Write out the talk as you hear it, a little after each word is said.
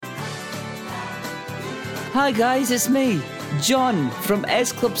Hi guys, it's me, John from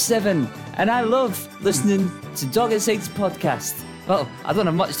S Club 7, and I love listening to Dog Inside's podcast. Well, I don't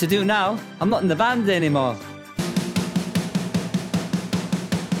have much to do now. I'm not in the band anymore.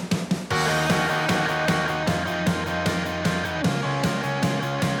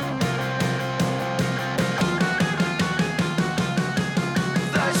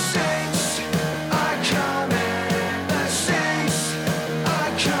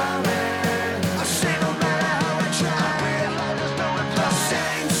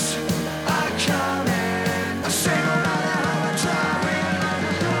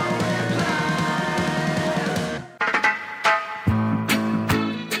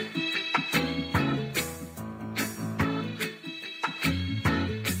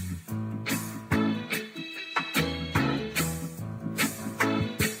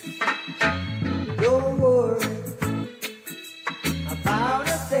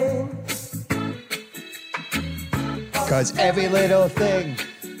 Cause every little thing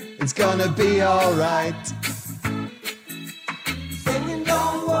is gonna be alright. Singing,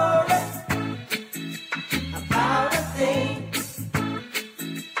 don't worry about a thing.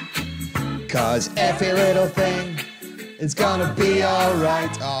 Cause every little thing is gonna be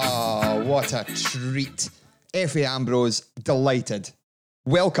alright. Oh, what a treat. Effie Ambrose, delighted.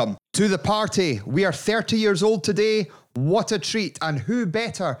 Welcome to the party. We are 30 years old today. What a treat. And who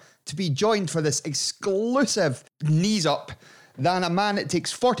better to be joined for this exclusive knees up than a man that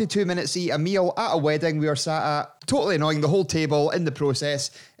takes 42 minutes to eat a meal at a wedding we are sat at, totally annoying the whole table in the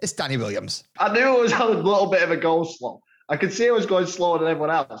process. It's Danny Williams. I knew it was a little bit of a go slow. I could see it was going slower than everyone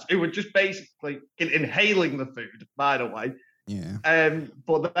else. It was just basically inhaling the food, by the way. Yeah.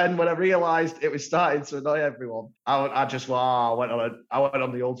 But then when I realised it was starting to annoy everyone, I went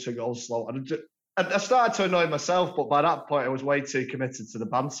on the ultra go slow. And I started to annoy myself, but by that point I was way too committed to the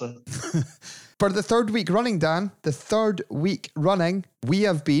banter. For the third week running, Dan, we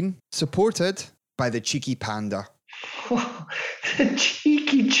have been supported by the Cheeky Panda. The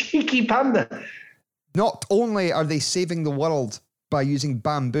cheeky panda. Not only are they saving the world by using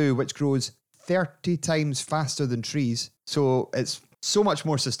bamboo, which grows 30 times faster than trees, so it's so much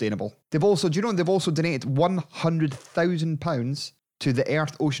more sustainable. They've also donated £100,000 to the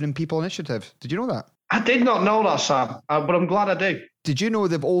Earth, Ocean and People Initiative. Did you know that? I did not know that, Sam, but I'm glad I do. Did you know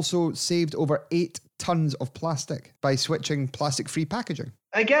they've also saved over 8 tons of plastic by switching plastic-free packaging?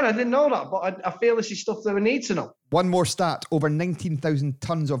 Again, I didn't know that, but I feel this is stuff that we need to know. One more stat, over 19,000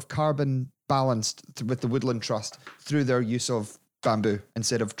 tons of carbon balanced with the Woodland Trust through their use of bamboo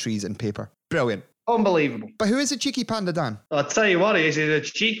instead of trees and paper. Brilliant. Unbelievable. But who is a cheeky panda, Dan? I'll tell you what, he's a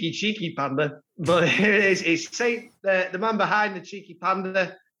cheeky panda. But it's the man behind the cheeky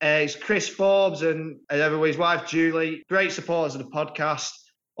panda. It's Chris Forbes and his wife Julie. Great supporters of the podcast.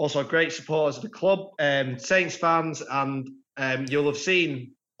 Also great supporters of the club. Saints fans, and you'll have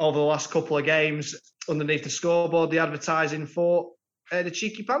seen over the last couple of games underneath the scoreboard the advertising for the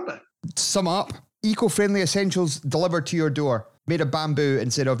cheeky panda. Sum up: eco-friendly essentials delivered to your door, made of bamboo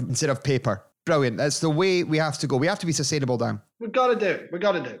instead of paper. Brilliant. That's the way we have to go. We have to be sustainable, Dan. We've got to do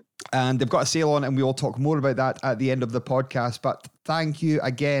it. And they've got a sale on, and we will talk more about that at the end of the podcast. But thank you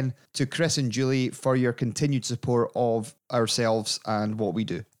again to Chris and Julie for your continued support of ourselves and what we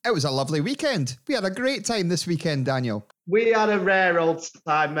do. It was a lovely weekend. We had a great time this weekend, Daniel. We had a rare old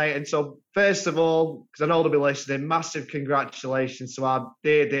time, mate. And so, first of all, because I know they'll be listening, massive congratulations to our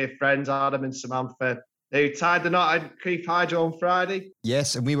dear friends, Adam and Samantha, who tied the knot at Crieff Hydro on Friday.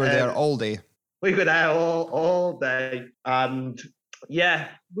 Yes, and we were there all day. We were there all day. And yeah,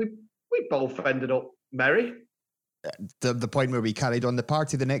 we both ended up merry. The point where we carried on the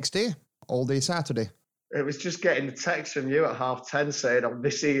party the next day, all day Saturday. It was just getting the text from you at 10:30 saying I'll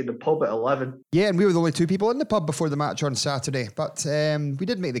be seeing the pub at 11. Yeah, and we were the only 2 people in the pub before the match on Saturday. But we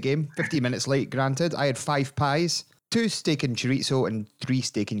did make the game, 15 minutes late, granted. I had 5 pies, 2 steak and chorizo, and 3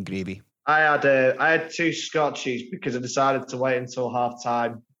 steak and gravy. I had 2 scotchies because I decided to wait until half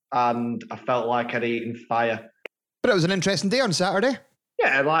time and I felt like I'd eaten fire. But it was an interesting day on Saturday.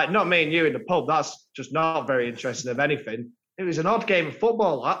 Yeah, like not me and you in the pub. That's just not very interesting of anything. It was an odd game of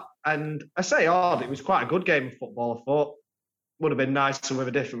football, that. And I say odd, it was quite a good game of football, I thought. Would have been nicer with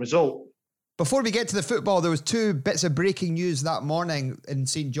a different result. Before we get to the football, there was 2 bits of breaking news that morning in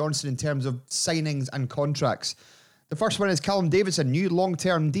St Johnstone in terms of signings and contracts. The first one is Callum Davidson, new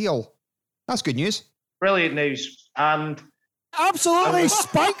long-term deal. That's good news. Brilliant news. And absolutely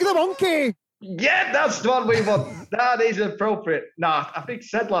spike the monkey. Yeah, that's the one we want. That is appropriate. Nah, I think I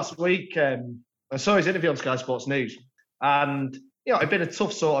said last week, I saw his interview on Sky Sports News, and it'd been a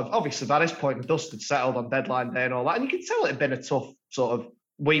tough sort of, obviously by this point the dust had settled on deadline day and all that, and you could tell it had been a tough sort of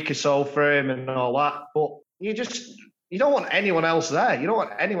week or so for him and all that. But you don't want anyone else there. You don't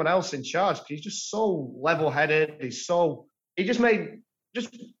want anyone else in charge because he's just so level-headed. He just made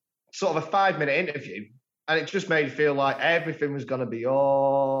sort of a 5-minute interview, and it just made you feel like everything was going to be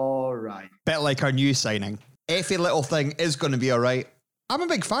all right. Bit like our new signing. Every little thing is going to be all right. I'm a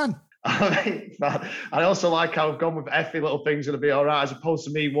big fan. I also like how I've gone with every little thing's going to be all right, as opposed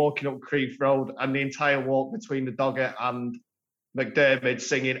to me walking up Crieff Road and the entire walk between the Dogger and McDermott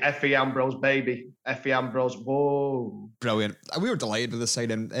singing Effie Ambrose, baby. Effie Ambrose, whoa. Brilliant. We were delighted with the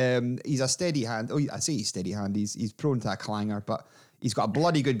signing. He's a steady hand. Oh, I say he's steady hand. He's prone to a clanger, but he's got a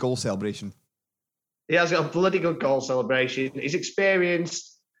bloody good goal celebration. He has got a bloody good goal celebration. He's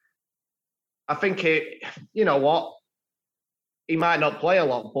experienced. I think you know what? He might not play a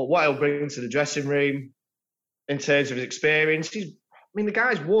lot, but what he'll bring to the dressing room in terms of his experience, the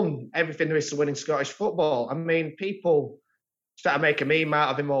guy's won everything there is to win in Scottish football. I mean, people start to make a meme out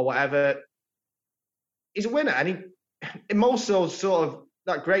of him or whatever. He's a winner, and in most of those sort of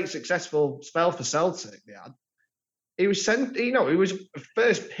that great successful spell for Celtic, he was sent. He was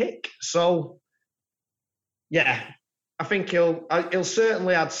first pick. So, yeah, I think he'll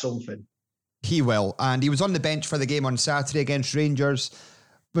certainly add something. He will, and he was on the bench for the game on Saturday against Rangers.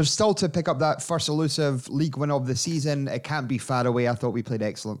 We're still to pick up that first elusive league win of the season. It can't be far away. I thought we played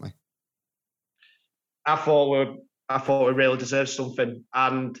excellently. I thought we really deserved something,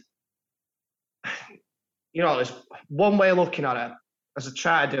 and there's one way of looking at it. As I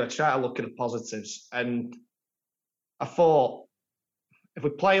try to look at the positives, and I thought if we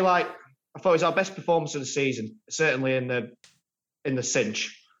play I thought it was our best performance of the season, certainly in the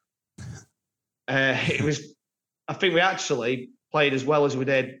cinch. It was. I think we actually played as well as we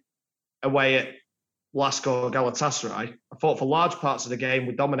did away at Glasgow or Galatasaray. I thought for large parts of the game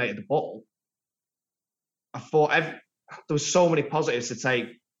we dominated the ball. I thought there was so many positives to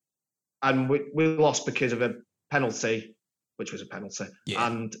take, and we lost because of a penalty, which was a penalty,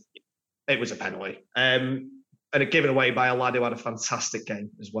 and it was a penalty, and it given away by a lad who had a fantastic game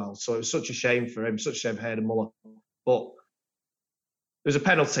as well. So it was such a shame for him, such a shame for Hayden Muller, but. There was a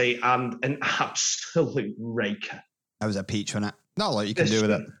penalty and an absolute raker. That was a peach, wasn't it? Not a lot you can do with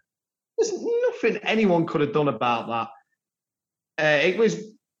it. There's nothing anyone could have done about that. There was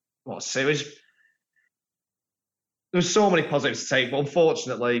so many positives to take, but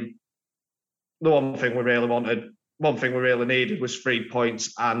unfortunately, the one thing we really needed was 3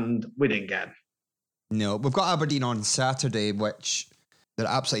 points, and we didn't get them. No, we've got Aberdeen on Saturday, which they're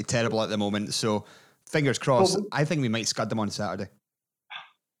absolutely terrible at the moment. So fingers crossed. I think we might scud them on Saturday.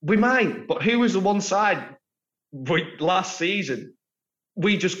 We might, but who was the one side last season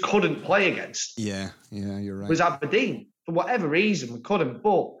we just couldn't play against? Yeah, you're right. It was Aberdeen. For whatever reason, we couldn't.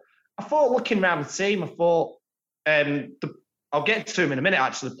 But I thought, looking around the team, I'll get to him in a minute,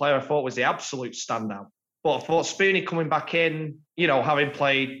 actually, the player I thought was the absolute standout. But I thought Spoonie coming back in, having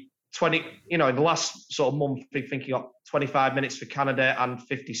played 20, in the last sort of month, I think he got 25 minutes for Canada and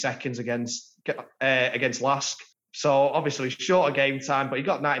 50 seconds against Lask. So obviously shorter game time, but he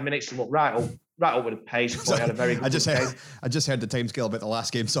got 90 minutes to look right up with a pace. But he had a very good game. I just heard the timescale about the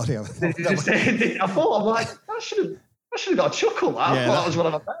last game. Sorry, I thought, I'm like, I should have got a chuckle. That was one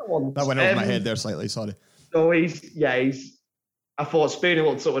of my better ones. That went over my head there slightly. Sorry. So I thought Spoonie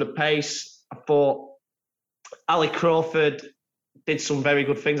looked up with a pace. I thought Ali Crawford did some very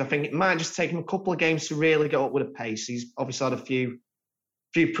good things. I think it might just take him a couple of games to really get up with a pace. He's obviously had a few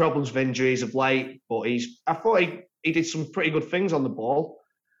problems with injuries of late, but I thought he did some pretty good things on the ball.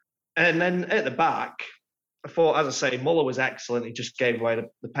 And then at the back, I thought, as I say, Muller was excellent. He just gave away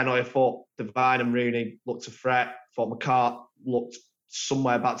the penalty. I thought Devine and Rooney looked a threat. I thought McCart looked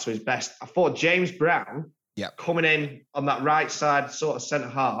somewhere back to his best. I thought James Brown coming in on that right side, sort of centre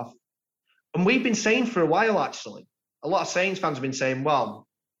half. And we've been saying for a while, actually, a lot of Saints fans have been saying, well,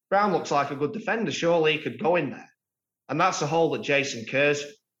 Brown looks like a good defender. Surely he could go in there. And that's the hole that Jason Kerr's,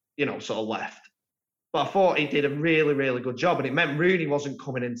 sort of left. But I thought he did a really, really good job. And it meant Rooney wasn't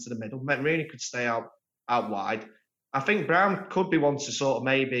coming into the middle. It meant Rooney could stay out wide. I think Brown could be one to sort of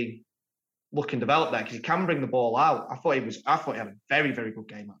maybe look and develop there because he can bring the ball out. I thought he had a very, very good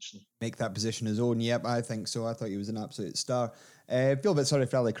game, actually. Make that position his own. Yep, I think so. I thought he was an absolute star. I feel a bit sorry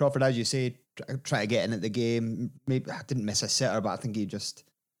for Ali Crawford. As you say, try to get in at the game. Maybe I didn't miss a sitter, but I think he'll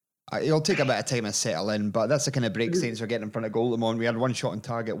take a bit of time to settle in, but that's the kind of break Saints are getting in front of goal at the moment. We had one shot on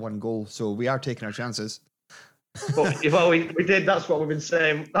target, one goal, so we are taking our chances. But we did. That's what we've been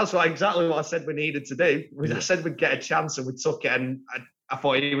saying. That's exactly what I said we needed to do. I said we'd get a chance, and we took it. And I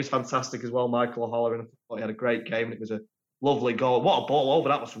thought he was fantastic as well, Michael O'Halloran. I thought he had a great game, and it was a lovely goal. What a ball over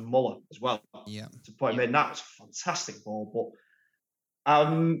that was from Muller as well. Yeah, to put him in, that was a fantastic ball.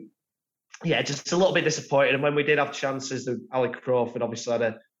 Just a little bit disappointed. And when we did have chances, Ali Crawford obviously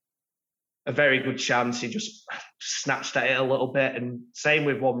had a very good chance. He just snatched at it a little bit. And same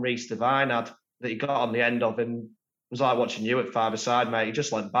with one Reece Devine had that he got on the end of. And it was like watching you at five-a-side, mate. He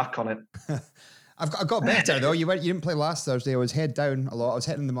just went back on it. I got better though. You didn't play last Thursday. I was head down a lot. I was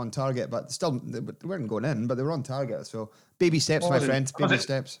hitting them on target, but still they weren't going in. But they were on target. So baby steps, my friend. Baby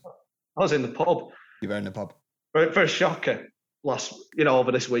steps. I was in the pub. You were in the pub for a shocker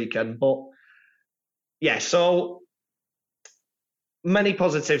over this weekend. But yeah, so many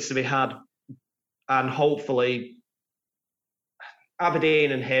positives to be had, and hopefully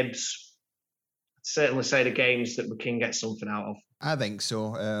Aberdeen and Hibs. Certainly say the games that we can get something out of. I think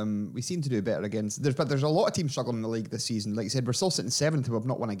so. We seem to do better against. There's a lot of teams struggling in the league this season. Like you said, we're still sitting 7th and we've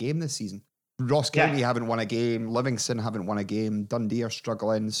not won a game this season. Ross County haven't won a game. Livingston haven't won a game. Dundee are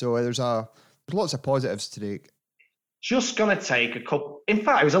struggling. So there's lots of positives to take. Just going to take a couple. In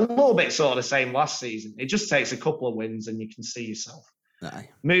fact, it was a little bit sort of the same last season. It just takes a couple of wins and you can see yourself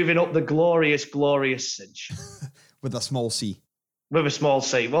moving up the glorious, glorious Cinch. With a small C. With a small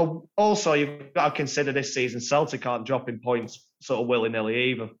C. Well, also, you've got to consider this season, Celtic aren't dropping points sort of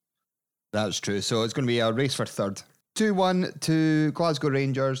willy-nilly either. That's true. So it's going to be a race for third. 2-1 to Glasgow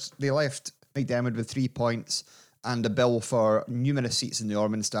Rangers. They left McDermott with 3 points and a bill for numerous seats in the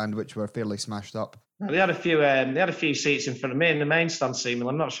Ormond stand, which were fairly smashed up. They had a few seats in front of me in the main stand,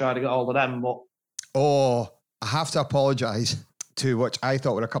 seemingly. I'm not sure how to get hold of them, but... Oh, I have to apologise to which I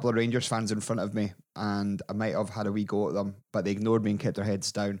thought were a couple of Rangers fans in front of me, and I might have had a wee go at them, but they ignored me and kept their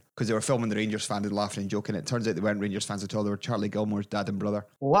heads down because they were filming the Rangers fans and laughing and joking. It turns out they weren't Rangers fans at all. They were Charlie Gilmore's dad and brother.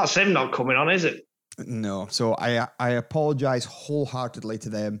 Well, that's him not coming on, is it? No. So I apologise wholeheartedly to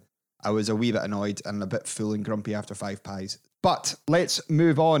them. I was a wee bit annoyed and a bit full and grumpy after 5 pies. But let's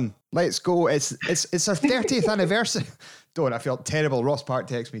move on. Let's go. It's our 30th anniversary. I felt terrible. Ross Park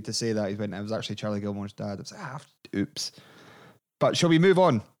texted me to say that. He went, it was actually Charlie Gilmore's dad. I was like, oops. But shall we move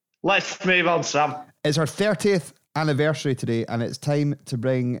on? Let's move on, Sam. It's our 30th anniversary today, and it's time to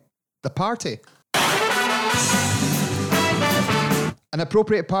bring the party. An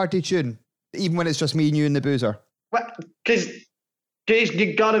appropriate party tune, even when it's just me and you and the boozer. Well, because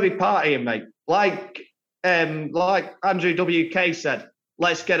you got to be partying, mate. Like Andrew WK said,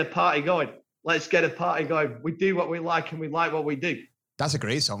 let's get a party going. Let's get a party going. We do what we like and we like what we do. That's a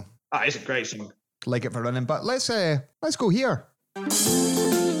great song. That is a great song. Like it for running, but let's go here.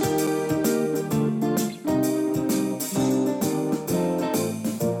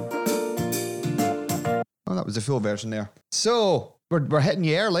 Oh, that was the full version there. So we're hitting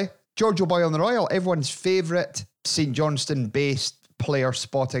you early. Giorgio Boy on the Royal, everyone's favourite St Johnstone-based player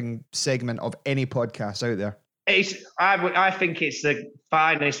spotting segment of any podcast out there. I think it's the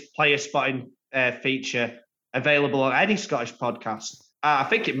finest player spotting feature available on any Scottish podcast. I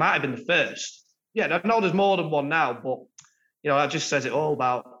think it might have been the first. Yeah, I know there's more than one now, but that just says it all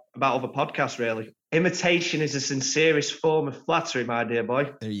about other podcasts, really. Imitation is the sincerest form of flattery, my dear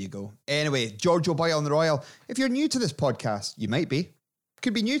boy. There you go. Anyway, Giorgio Boy on the Royal. If you're new to this podcast, you might be.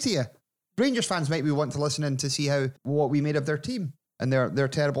 Could be new to you. Rangers fans might be wanting to listen in to see what we made of their team. And they're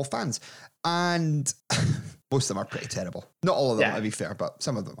terrible fans. And most of them are pretty terrible. Not all of them, to be fair, but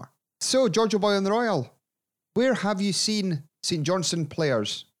some of them are. So, Giorgio Boy on the Royal, where have you seen St Johnstone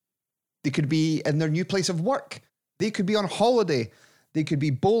players? They could be in their new place of work. They could be on holiday. They could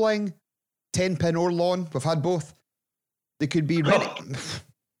be bowling, 10-pin or lawn. We've had both. They could be ready.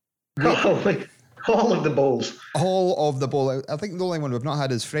 All of the bowls. All of the bowl. I think the only one we've not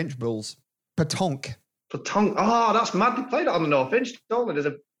had is French bowls. Pétanque. Pétanque. Oh, that's mad. They played it on the North Inch, don't they?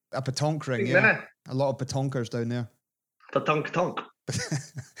 There's a pétanque ring, yeah. A lot of pétanquers down there. Pétanque.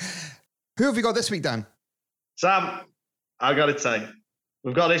 Who have we got this week, Dan? Sam, I got to tell you,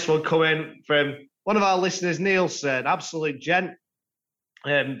 we've got this one coming from one of our listeners, Neil, said, absolute gent.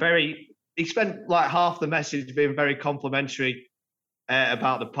 He spent like half the message being very complimentary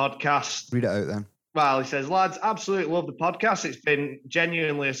about the podcast. Read it out then. Well, he says, lads, absolutely love the podcast. It's been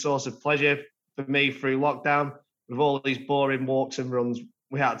genuinely a source of pleasure for me through lockdown with all these boring walks and runs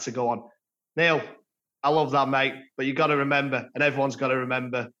we had to go on. Neil, I love that, mate, but you got to remember, and everyone's got to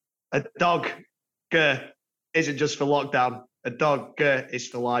remember, a dog isn't just for lockdown. A dog is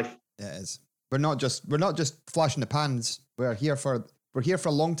for life. It is. We're not just flashing the pans. We're here for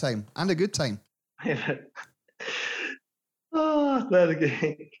a long time and a good time.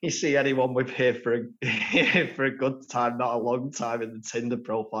 You see anyone with here for a good time, not a long time in the Tinder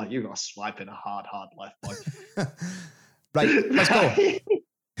profile, you got swiping a hard left, boy. Right, let's go.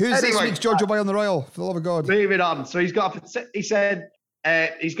 Who's this week's Giorgio Boy on the Royal? For the love of God. Moving on. So he said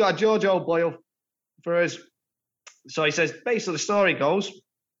he's got a Giorgio Boy for us. So he says, basically, the story goes,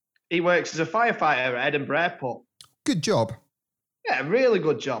 he works as a firefighter at Edinburgh Airport. Good job. Yeah, really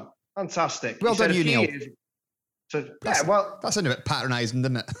good job. Fantastic. Well He said done, a you, few Neil. years- So, yeah, well, That sounded a bit patronising,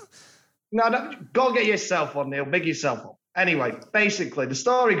 didn't it? no, go get yourself on, Neil. Big yourself up. Anyway, basically, the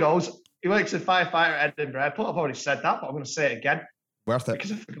story goes, he works as a firefighter at Edinburgh Airport. I've already said that, but I'm going to say it again Worth it.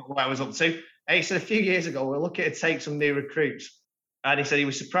 because I forgot what I was up to. And he said a few years ago, we're looking to take some new recruits. And he said he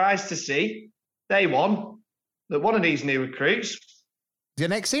was surprised to see, day one, that one of these new recruits The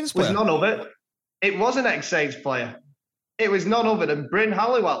next Saints was player. none other. It was an ex-Saints player. It was none other than Bryn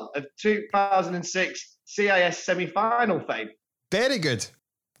Halliwell of 2006 CIS semi-final fame. Very good.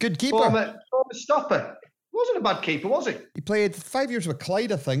 Good keeper. Former stopper. Wasn't a bad keeper, was he? He played 5 years with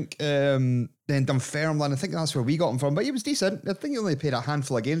Clyde, I think. Then Dunfermline. I think that's where we got him from. But he was decent. I think he only played a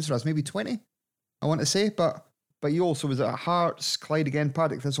handful of games for us, maybe 20, I want to say. But he also was at Hearts, Clyde again,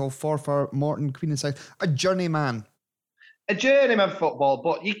 Partick Thistle, Forfar, Morton, Queen and South. A journeyman. A journeyman football,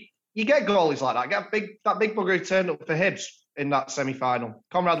 but you get goalies like that. Get that big bugger who turned up for Hibs in that semi-final.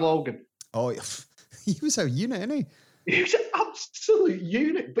 Conrad Logan. Oh, he was a unit, isn't he? He was an absolute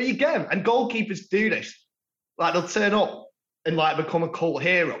unit. But you get him. And goalkeepers do this. Like, they'll turn up and, like, become a cult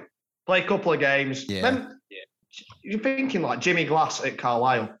hero. Play a couple of games. Yeah. Then you're thinking, like, Jimmy Glass at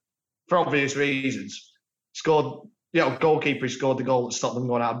Carlisle, for obvious reasons, scored, goalkeeper who scored the goal that stopped them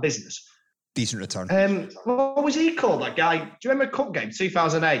going out of business. Decent return. What was he called, that guy? Do you remember a cup game,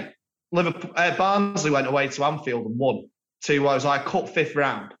 2008? Liverpool, Barnsley went away to Anfield and won to what was like cup fifth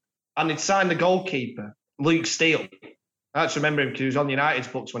round. And they'd signed the goalkeeper, Luke Steele. I actually remember him because he was on United's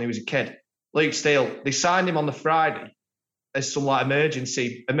books when he was a kid. Luke Steele. They signed him on the Friday as some like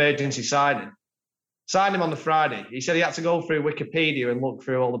emergency signing. Signed him on the Friday. He said he had to go through Wikipedia and look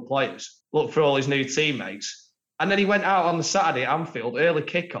through all the players, look through all his new teammates. And then he went out on the Saturday at Anfield, early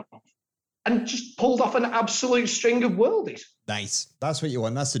kickoff, and just pulled off an absolute string of worldies. Nice. That's what you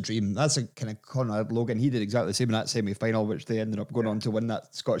want. That's the dream. That's a kind of Conrad Logan. He did exactly the same in that semi-final, which they ended up going on to win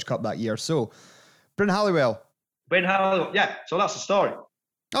that Scottish Cup that year. So, Bryn Halliwell. Yeah, so that's the story.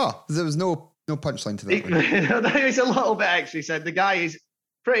 Oh, there was no punchline to that. There is a little bit extra. He said the guy is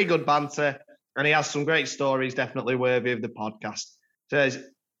pretty good banter and he has some great stories, definitely worthy of the podcast. Says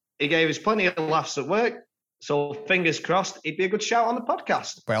he gave us plenty of laughs at work, so fingers crossed he'd be a good shout on the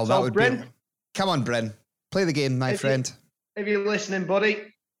podcast. Well, so that would Bryn, be... Come on, Bryn. Play the game, my friend. If you're listening, buddy,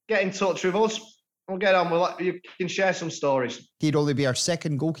 get in touch with us. We'll get on with it. You can share some stories. He'd only be our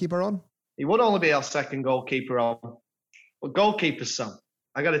second goalkeeper on. He would only be our second goalkeeper on. But goalkeepers, Sam,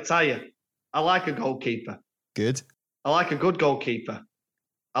 I got to tell you, I like a goalkeeper. Good. I like a good goalkeeper.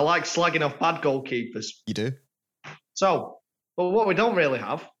 I like slagging off bad goalkeepers. You do? So, but what we don't really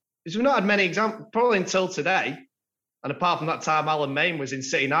have is we've not had many examples, probably until today, and apart from that time Alan Main was in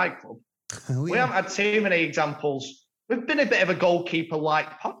City Nightclub, Oh, we haven't had too many examples. We've been a bit of a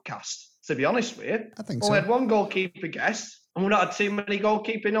goalkeeper-like podcast, to be honest with you. I think We so. had one goalkeeper guest, and we've not had too many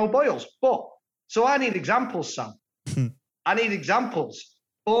goalkeeping no boils. But, so I need examples, Sam. I need examples.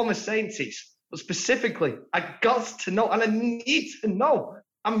 Former Sainties. But specifically, I got to know, and I need to know.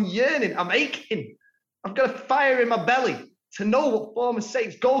 I'm yearning, I'm aching. I've got a fire in my belly to know what former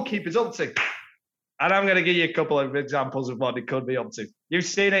Saints goalkeeper's up to. And I'm going to give you a couple of examples of what he could be up to. You've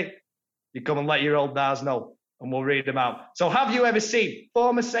seen it. You come and let your old Nars know, and we'll read them out. So have you ever seen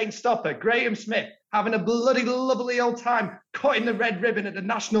former Saints stopper Graham Smith having a bloody lovely old time cutting the red ribbon at the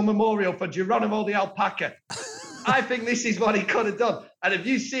National Memorial for Geronimo the Alpaca? I think this is what he could have done. And if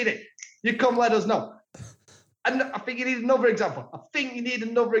you've seen it, you come let us know. And I think you need another example.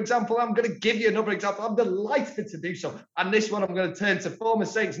 I'm going to give you another example. I'm delighted to do so. And this one I'm going to turn to former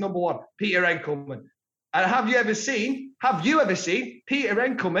Saints number one, Peter Enkelman. And have you ever seen Peter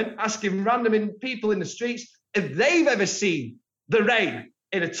Enkelman asking random people in the streets if they've ever seen The Rain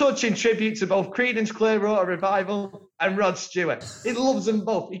in a touching tribute to both Creedence Clearwater Revival and Rod Stewart? He loves them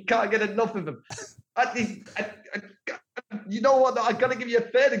both. He can't get enough of them. You know what? I've got to give you a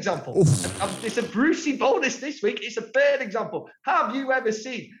third example. It's a Brucey bonus this week. It's a third example. Have you ever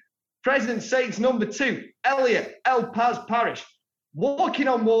seen President Saints number 2, Elliot El Paz Parish, walking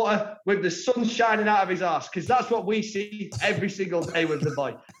on water with the sun shining out of his arse? Because that's what we see every single day with the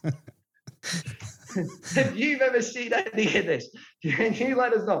boy. If you've ever seen any of this, you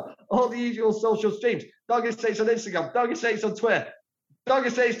let us know. All the usual social streams. Doggy Saints on Instagram, Doggy Saints on Twitter,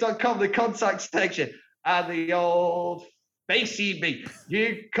 doggysaints.com, the contact section, and the old FaceEB.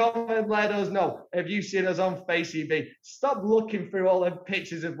 You come and let us know if you've seen us on FaceEB. Stop looking through all them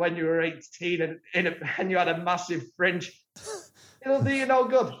pictures of when you were 18 and you had a massive fringe. It'll do you no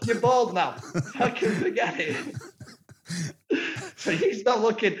good. You're bald now. I can forget it. So you stop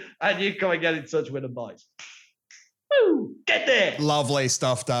looking and you come and get in touch with the boys. Woo! Get there. Lovely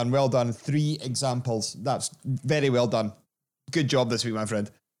stuff, Dan. Well done. 3 examples. That's very well done. Good job this week, my friend.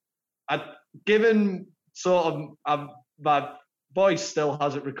 Given sort of my voice still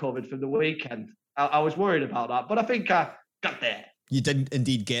hasn't recovered from the weekend, I was worried about that, but I think I got there. You did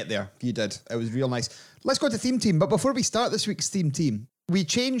indeed get there. You did. It was real nice. Let's go to theme team. But before we start this week's theme team, we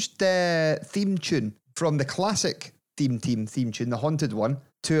changed the theme tune from the classic theme tune, the haunted one,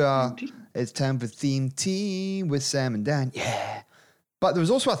 to it's time for theme team with Sam and Dan. Yeah. But there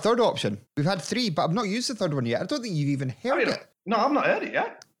was also a third option. We've had 3, but I've not used the third one yet. I don't think you've even heard it. No, I've not heard it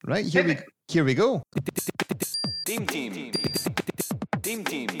yet. Right, here we go. Theme team. Theme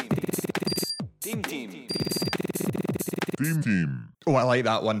team. Theme team. Theme team. Oh, I like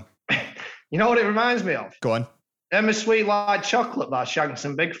that one. You know what it reminds me of? Go on. Emma Sweet Like Chocolate by Shanks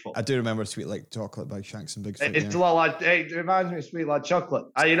and Bigfoot. I do remember Sweet Like Chocolate by Shanks and Bigfoot. It's a lot like, it reminds me of Sweet Like Chocolate.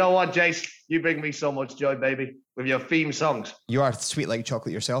 And you know what, Jace? You bring me so much joy, baby, with your theme songs. You are sweet like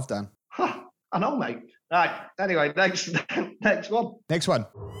chocolate yourself, Dan. Huh, I know, mate. Right, anyway, next one. Next one.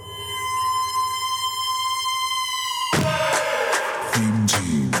 Theme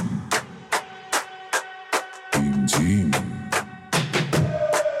team. Theme team.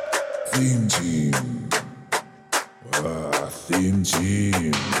 Theme team. Theme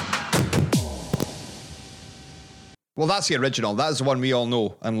team. Well, that's the original. That is the one we all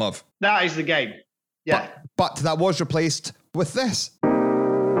know and love. That is the game. Yeah. But that was replaced with this.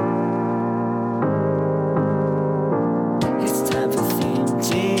 It's time for theme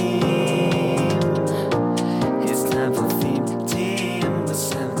team. It's time for theme team with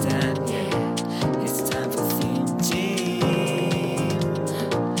Sam and Dan. Yeah. It's time for theme team.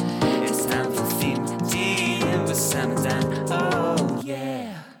 It's time for theme team with Sam and Dan. Oh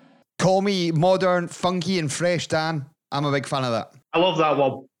yeah. Call me modern, funky and fresh, Dan. I'm a big fan of that. I love that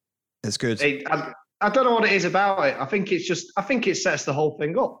one. It's good. I don't know what it is about it. I think it sets the whole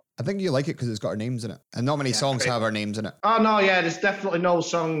thing up. I think you like it because it's got our names in it. And not many songs have our names in it. Oh, no, yeah, there's definitely no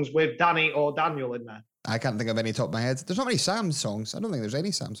songs with Danny or Daniel in there. I can't think of any top of my head. There's not many Sam songs. I don't think there's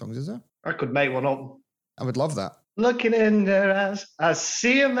any Sam songs, is there? I could make one up. I would love that. Looking in their eyes, I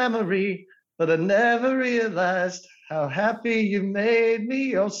see a memory, but I never realized how happy you made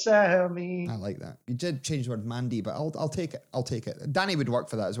me, oh Sammy. I like that. You did change the word Mandy, but I'll take it. I'll take it. Danny would work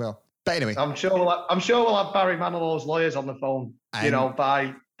for that as well. But anyway. I'm sure we'll have Barry Manilow's lawyers on the phone,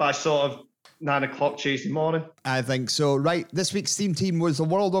 by sort of 9 o'clock Tuesday morning. I think so. Right, this week's theme team was the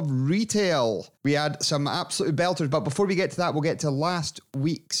world of retail. We had some absolute belters, but before we get to that, we'll get to last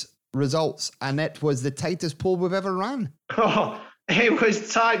week's results, and it was the tightest poll we've ever ran. Oh, it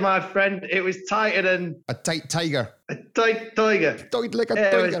was tight, my friend. It was tighter than a tight tiger. A tight tiger. Tight like a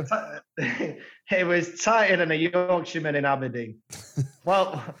tiger. It was tighter than a Yorkshireman in Aberdeen.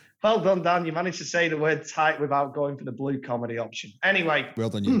 Well done, Dan. You managed to say the word tight without going for the blue comedy option. Anyway. Well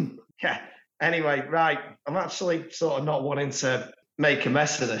done, you. Yeah. Anyway, right. I'm actually sort of not wanting to make a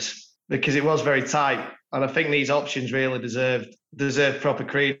mess of this because it was very tight. And I think these options really deserve proper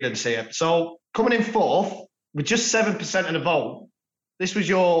credence here. So coming in fourth with just 7% of the vote, this was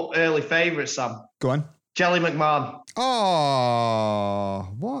your early favourite, Sam. Go on. Jelly McMahon. Oh,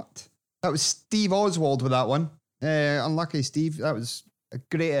 what? That was Steve Oswald with that one. Unlucky, Steve. That was a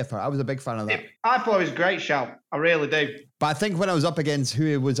great effort. I was a big fan of that. I thought it was a great shout. I really do. But I think when I was up against who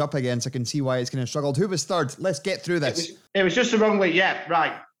it was up against, I can see why it's kind of struggled. Who was third? Let's get through this. It was just the wrong way. Yeah,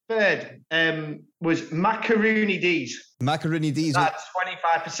 right. Third was Macaroni D's. Macaroni D's. That's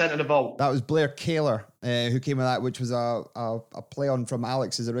 25% of the vote. That was Blair Kaler, who came with that, which was a play on from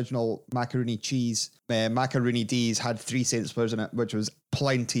Alex's original macaroni cheese. Macaroni D's had 3 cent splurs in it, which was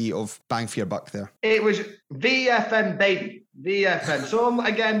plenty of bang for your buck there. It was VFM, baby. VFM. So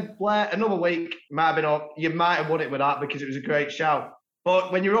again, Blair, another week, you might have won it with that because it was a great shout.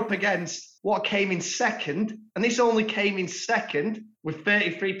 But when you're up against what came in second, and this only came in second with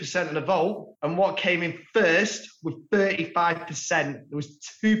 33% of the vote, and what came in first with 35%, there was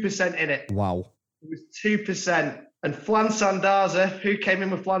 2% in it. Wow. It was 2%. And Flan Sandaza, who came in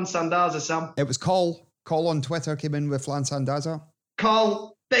with Flan Sandaza, Sam? It was Cole. Cole on Twitter came in with Flan Sandaza.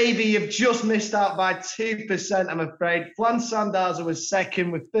 Cole, baby, you've just missed out by 2%, I'm afraid. Flan Sandaza was second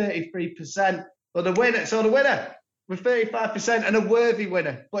with 33%. But the winner with 35% and a worthy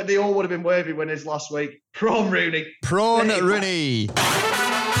winner. But they all would have been worthy winners last week. Prawn Rooney. Prawn Rooney.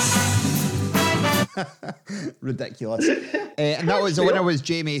 Ridiculous. And that was the winner was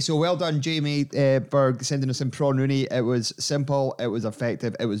Jamie. So well done, Jamie, for sending us in Prawn Rooney. It was simple, it was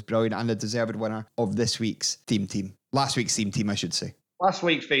effective, it was brilliant, and the deserved winner of this week's theme team. Last week's theme team, I should say. Last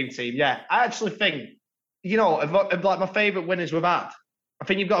week's theme team, yeah. I actually think, of like my favourite winners we've had, I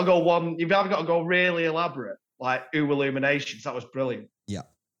think you've either got to go really elaborate like Illuminations. That was brilliant. Yeah.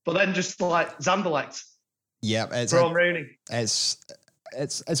 But then just like Zanderlecht, Yeah, it's Braun Rooney. it's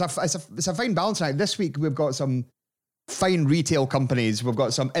a fine balance now. This week we've got some fine retail companies. We've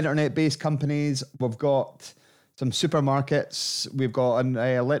got some internet-based companies. We've got some supermarkets. We've got an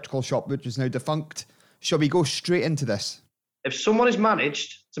electrical shop which is now defunct. Shall we go straight into this? If someone has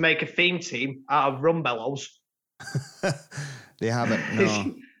managed to make a theme team out of rum bellows, They haven't.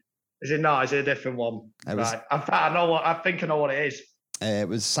 No, is it not? Is it a different one? It was- Right. I think I know what it is. it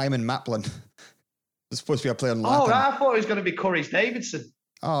was Simon Maplin. It's supposed to be a player in Oh, Latin. right, I thought it was going to be Curry's Davidson.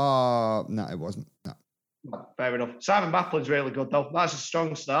 Oh, no, it wasn't. No. Fair enough. Simon Maplin's really good, though. That's a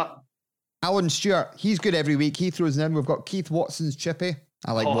strong start. Alan Stewart, he's good every week. He throws in. We've got Keith Watson's chippy.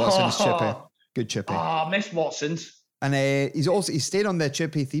 I like Watson's chippy. Good chippy. Oh, I miss Watson's. And he's staying on the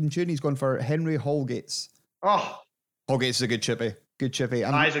chippy theme tune. He's gone for Henry Holgates. Oh, Holgates is a good chippy. Good chippy.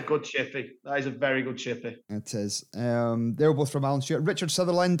 And that is a good chippy. That is a very good chippy. it is. They're both from Alan Stewart. Richard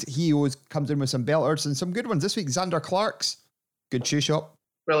Sutherland, he always comes in with some belters and some good ones. This week, Xander Clark's. Good shoe shop.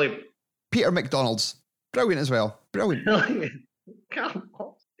 Brilliant. Peter McDonald's. Brilliant as well. Brilliant. Brilliant. Come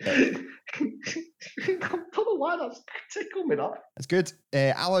on. I don't know why that's tickled me, that. That's good.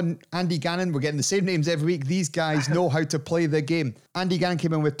 Andy Gannon, we're getting the same names every week. These guys know how to play the game. Andy Gannon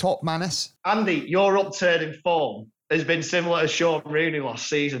came in with Top Manus. Andy, your upturn in form has been similar to Sean Rooney last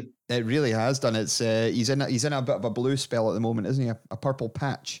season. It really has done. It's he's in a bit of a blue spell at the moment, isn't he? A purple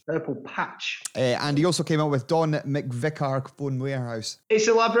patch. Purple patch. And he also came out with Don McVicar Phone Warehouse. It's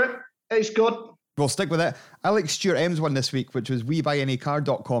elaborate. It's good. We'll stick with it. I like Stuart M's one this week, which was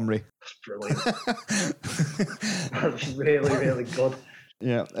WeBuyAnyCar.com, Ray. That's brilliant. That's really, really good.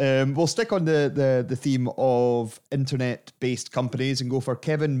 Yeah. We'll stick on the theme of internet-based companies and go for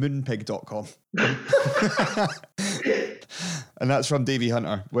KevinMoonpig.com. And that's from Davey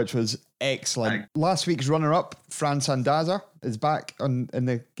Hunter, which was excellent. Last week's runner-up, Fran Sandaza, is back in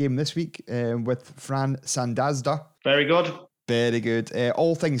the game this week with Fran Sandazda. Very good. Very good.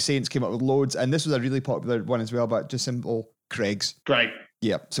 All Things Saints came up with loads, and this was a really popular one as well, but just simple Craig's. Great.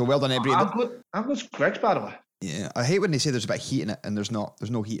 Yeah, so well done, everybody. How good's Craig's, by the way? Yeah, I hate when they say there's a bit of heat in it, and there's not.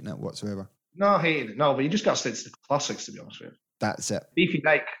 There's no heat in it whatsoever. No, hating it. No, but you just got to stick to the classics, to be honest with you. That's it. Beefy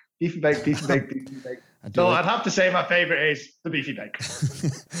bake. Beefy bake, beefy bake, beefy bake. do like- I'd have to say my favourite is the beefy bake.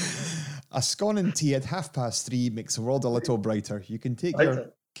 A scone and tea at 3:30 makes the world a little brighter. You can take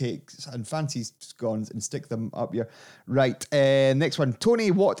your cakes and fancy scones and stick them up your... Right, next one.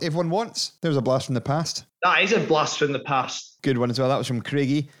 Tony, What Everyone Wants. There's a blast from the past. That is a blast from the past. Good one as well. That was from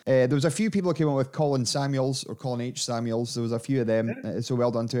Craigie. There was a few people who came up with Colin Samuels or Colin H. Samuels. There was a few of them. So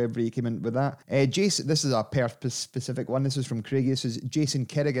well done to everybody who came in with that. Jason, this is a Perth specific one. This is from Craigie. This is Jason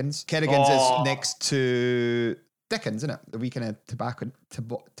Kerrigan's. Kerrigan's is next to Dickens, isn't it? The weekend of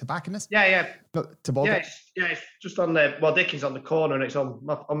tobacconist? Yeah. No, tobacco. It's just on the... Well, Dickens on the corner and it's on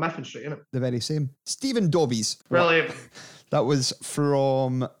Methven Street, isn't it? The very same. Stephen Dobbies. Brilliant. That was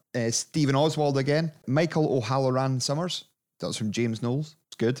from Stephen Oswald again. Michael O'Halloran Summers. That was from James Knowles.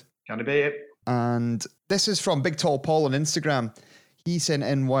 It's good. Can it be it? And this is from Big Tall Paul on Instagram. He sent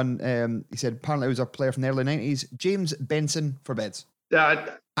in one. He said, apparently he was a player from the early 90s. James Benson for beds. Yeah,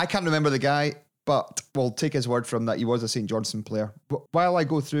 I can't remember the guy, but we'll take his word from that. He was a St. Johnstone player. But while I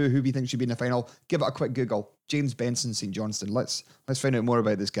go through who we think should be in the final, give it a quick Google. James Benson, St. Johnstone. Let's find out more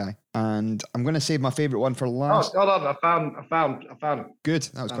about this guy. And I'm going to save my favourite one for last. hold on. I found it. Good.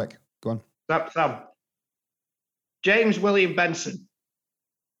 That was quick. Go on. Sam. James William Benson,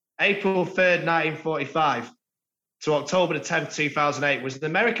 April 3rd, 1945 to October the 10th, 2008, was an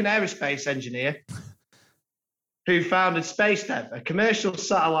American aerospace engineer who founded SpaceDev, a commercial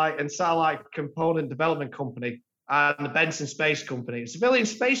satellite and satellite component development company, and the Benson Space Company, a civilian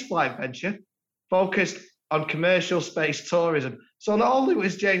spaceflight venture focused on commercial space tourism. So not only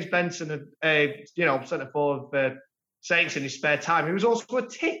was James Benson a centre forward for Saints in his spare time, he was also a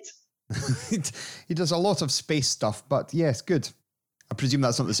tit. He does a lot of space stuff, but yes, good. I presume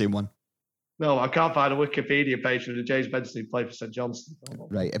that's not the same one. No, I can't find a Wikipedia page for the James Benson who played for St. Johnstone.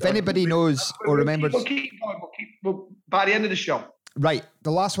 Right. If anybody knows or remembers... We'll keep going. By the end of the show. Right.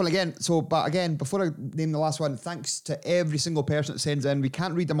 The last one again. But again, before I name the last one, thanks to every single person that sends in. We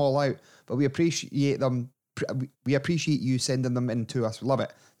can't read them all out, but we appreciate them. We appreciate you sending them in to us. We love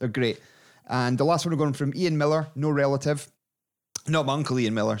it. They're great. And the last one we're going from Ian Miller, no relative. Not my uncle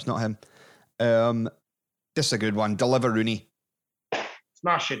Ian Miller, it's not him. This is a good one. Deliver Rooney.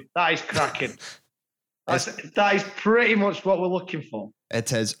 Smashing. That is cracking. That is pretty much what we're looking for.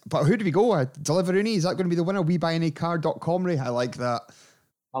 It is. But who do we go with? Deliver Rooney? Is that going to be the winner? WeBuyAnyCar.com, Ray? I like that.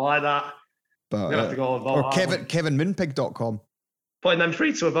 I like that. But, We're going to have to go and vote. or KevinMoonpig.com. Putting them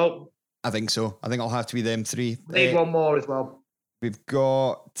three to a vote. I think so. I think it'll have to be them three. Need one more as well. We've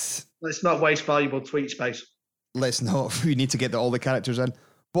got... Let's not waste valuable tweet space. Let's not. We need to get all the characters in.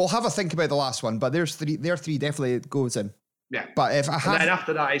 We'll have a think about the last one, but there's three. There are three definitely goes in. Yeah. But if I have... And then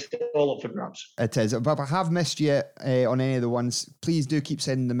after that, it's all up for grabs. It is. But if I have missed you on any of the ones, please do keep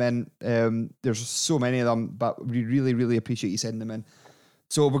sending them in. There's so many of them, but we really, really appreciate you sending them in.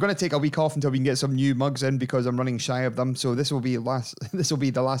 So we're going to take a week off until we can get some new mugs in because I'm running shy of them. So this will be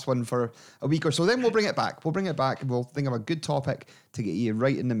the last one for a week or so. Then we'll bring it back. We'll think of a good topic to get you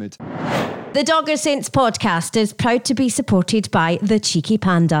right in the mood. The Dogger Saints podcast is proud to be supported by The Cheeky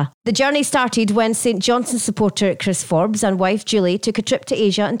Panda. The journey started when St Johnstone supporter Chris Forbes and wife Julie took a trip to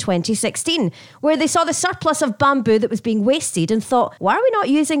Asia in 2016, where they saw the surplus of bamboo that was being wasted and thought, why are we not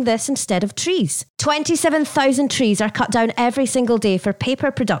using this instead of trees? 27,000 trees are cut down every single day for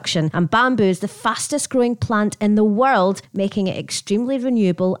paper production, and bamboo is the fastest growing plant in the world, making it extremely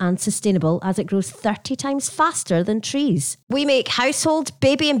renewable and sustainable as it grows 30 times faster than trees. We make household,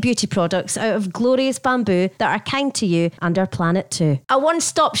 baby and beauty products out of glorious bamboo that are kind to you and our planet too. A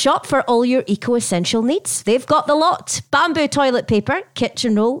one-stop shop for all your eco-essential needs. They've got the lot. Bamboo toilet paper,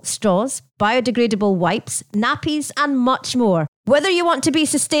 kitchen roll, straws, biodegradable wipes, nappies and much more. Whether you want to be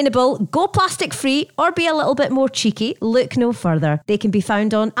sustainable, go plastic free or be a little bit more cheeky, look no further. They can be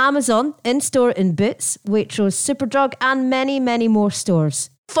found on Amazon, in-store in Boots, Waitrose, Superdrug and many, many more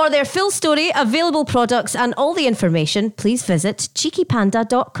stores. For their full story, available products and all the information, please visit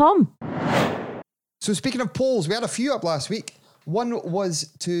cheekypanda.com. So speaking of polls, we had a few up last week. One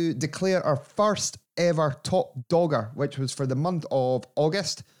was to declare our first ever top dogger, which was for the month of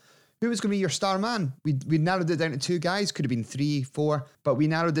August. Who was going to be your star man? We narrowed it down to two guys, could have been 3, 4, but we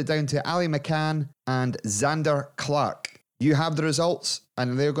narrowed it down to Ali McCann and Xander Clark. You have the results,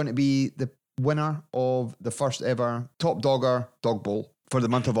 and they're going to be the winner of the first ever top dogger dog bowl for the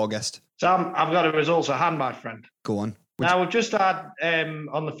month of August. Sam, I've got the results at hand, my friend. Go on. Now, we've just had,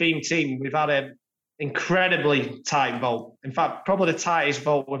 on the theme team, we've had an incredibly tight vote. In fact, probably the tightest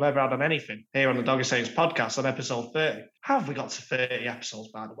vote we've ever had on anything here on the Dogger Saints podcast on episode 30. How have we got to 30 episodes,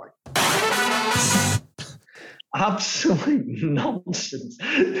 by the way? Absolute nonsense.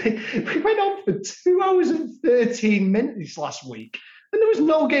 We went on for 2 hours and 13 minutes last week, and there was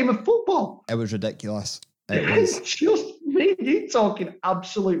no game of football. It was ridiculous. It was just me and you talking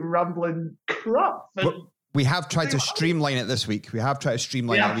absolute rambling crap. We have tried to streamline it this week. We have tried to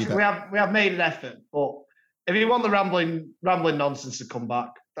streamline it a wee bit. We have made an effort, but if you want the rambling nonsense to come back,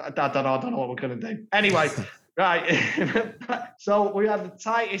 I don't know what we're going to do. Anyway, right. So we had the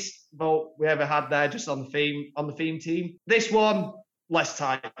tightest vote we ever had there, just on the theme team. This one, less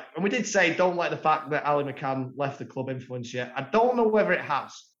tight. And we did say, don't let the fact that Ali McCann left the club influence you. I don't know whether it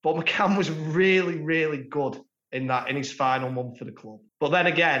has, but McCann was really, really good in his final month for the club. But then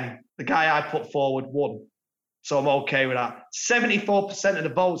again, the guy I put forward won. So I'm okay with that. 74% of the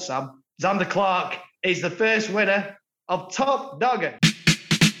vote, Sam. Xander Clark is the first winner of Top Dogger.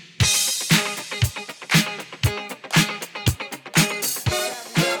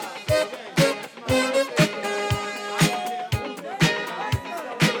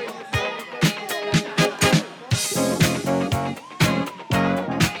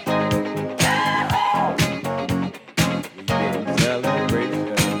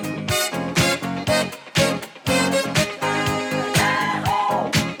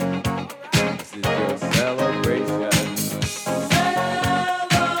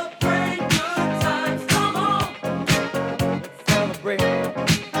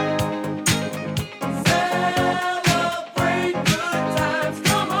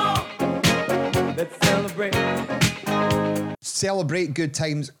 Celebrate good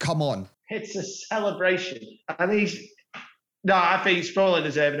times. Come on. It's a celebration. And I think he's probably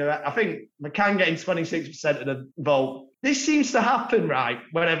deserving of it. I think McCann getting 26% of the vote. This seems to happen, right,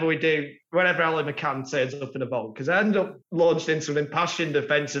 whenever Ali McCann turns up in a vote, because I ended up launched into an impassioned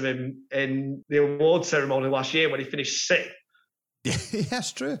defence of him in the award ceremony last year when he finished 6th. Yeah,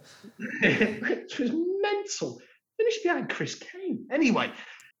 that's true. Which was mental. Finished behind Chris Kane. Anyway,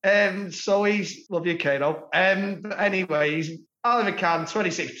 so love you, Kano. Anyway, he's Ali McCann,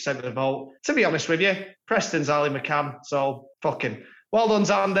 26% of the vote. To be honest with you, Preston's Ali McCann, so fucking well done,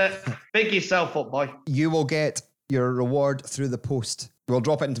 Xander. Big yourself up, boy. You will get your reward through the post. We'll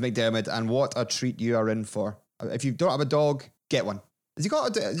drop it into McDermott, and what a treat you are in for. If you don't have a dog, get one. Has he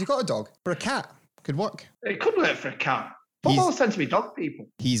got a dog? For a cat, could work. It could work for a cat. Footballers tend to be dog people.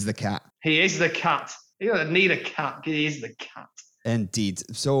 He's the cat. He is the cat. He doesn't need a cat. He is the cat. Indeed.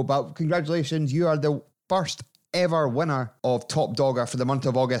 So, but congratulations, you are the first ever winner of Top Dogger for the month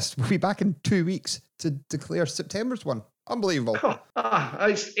of August. We'll be back in 2 weeks to declare September's one. Unbelievable.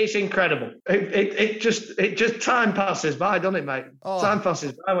 It's incredible. It just time passes by, doesn't it, mate? Oh. Time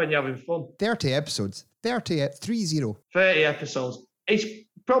passes by when you're having fun. 30 episodes. 30 30 episodes. It's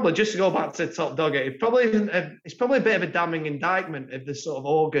probably, just to go back to Top Dog, it's probably a bit of a damning indictment of the sort of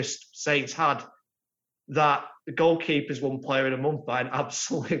August Saints had, that the goalkeeper's one player in a month by an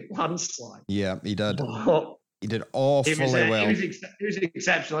absolute landslide. Yeah, he did. But He did awfully well. He was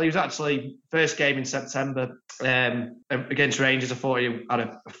exceptional. He was actually first game in September against Rangers. I thought he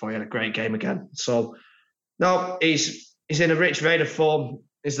had a great game again. So no, he's in a rich vein of form.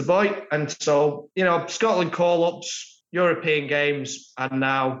 Is the boy, and so Scotland call-ups, European games, and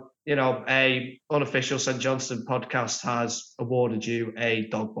now a unofficial St Johnstone podcast has awarded you a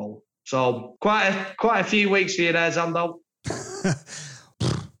dog bowl. So quite a few weeks for you there, Zando.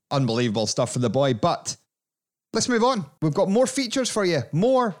 Unbelievable stuff for the boy, but let's move on. We've got more features for you.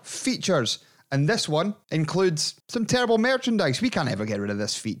 More features. And this one includes some terrible merchandise. We can't ever get rid of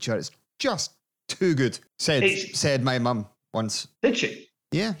this feature. It's just too good. Said my mum once. Did she?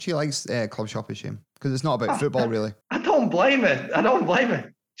 Yeah, she likes Club Shop of Shame. Because it's not about football, really. I don't blame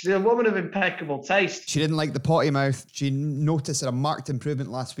her. She's a woman of impeccable taste. She didn't like the potty mouth. She noticed a marked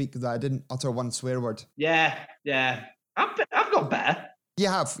improvement last week that I didn't utter one swear word. Yeah. I've got better. You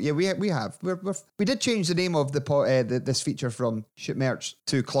have, yeah, we have. We did change the name of this feature from Shit Merch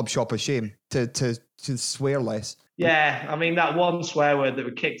to Club Shop of Shame to swear less. Yeah, I mean that one swear word that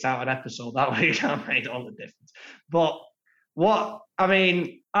we kicked out an episode that made all the difference. But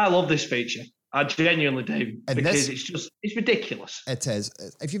I love this feature. I genuinely do, because it's ridiculous. It is.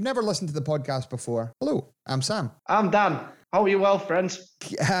 If you've never listened to the podcast before, hello, I'm Sam. I'm Dan. How are you well, friends?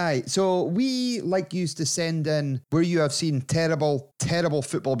 Hi. So we like you to send in where you have seen terrible, terrible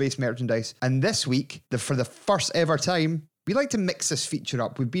football-based merchandise. And this week, for the first ever time, we like to mix this feature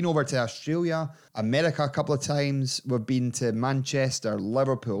up. We've been over to Australia, America a couple of times. We've been to Manchester,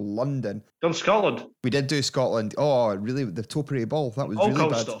 Liverpool, London. Done Scotland. We did do Scotland. Oh, really? The topiary ball. That was really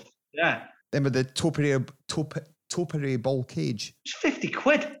bad. Stuff. Yeah. Then with the topiary ball cage. It's 50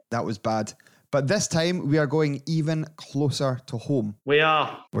 quid. That was bad. But this time, we are going even closer to home. We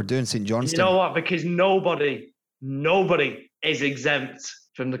are. We're doing St Johnstone. You know what? Because nobody is exempt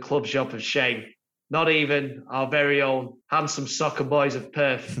from the Club Shop of Shame. Not even our very own handsome soccer boys of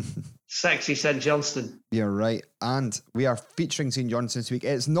Perth. Sexy St Johnstone. You're right. And we are featuring St Johnstone this week.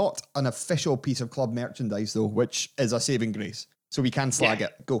 It's not an official piece of club merchandise, though, which is a saving grace. So we can slag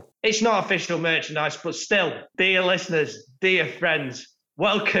it. Go. It's not official merchandise, but still, dear listeners, dear friends,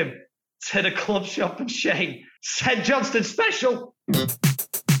 welcome to the Club Shop of Shame St Johnstone special.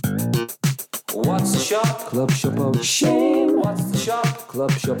 What's the shop? Club Shop of Shame. What's the shop?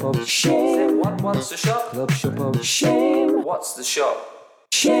 Club Shop of Shame. What's the shop? Club Shop of Shame. What's the shop?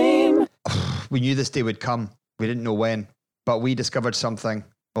 Shame. We knew this day would come. We didn't know when, but we discovered something.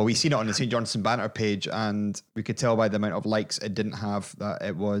 Well, we seen it on the St Johnstone banter page, and we could tell by the amount of likes it didn't have that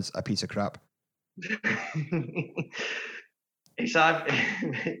it was a piece of crap. It's either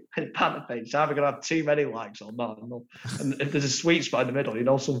banter page. It's either going to have too many likes or not. And if there's a sweet spot in the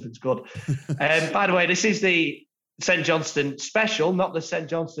middle, something's good. By the way, this is the St Johnstone special, not the St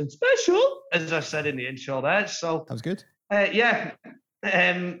Johnstone special, as I said in the intro there. So that was good. Yeah.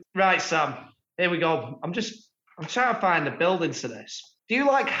 Right, Sam. Here we go. I'm trying to find the buildings to this. Do you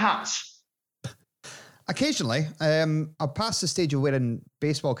like hats? Occasionally. I've passed the stage of wearing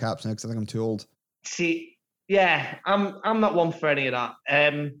baseball caps now because I think I'm too old. See, yeah, I'm not one for any of that.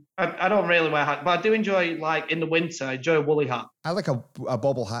 I don't really wear hats, but I do enjoy, like, in the winter, I enjoy a woolly hat. I like a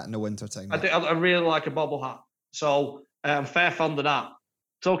bobble hat in the winter time. I really like a bobble hat. So I'm fair fond of that.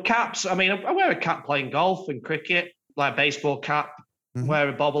 So caps, I wear a cap playing golf and cricket, like a baseball cap, wear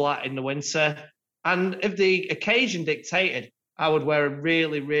a bobble hat in the winter. And if the occasion dictated, I would wear a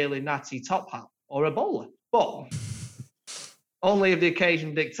really, really natty top hat or a bowler. But only if the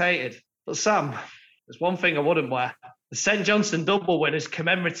occasion dictated. But Sam, there's one thing I wouldn't wear. The St Johnstone double winners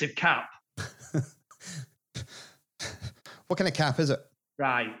commemorative cap. What kind of cap is it?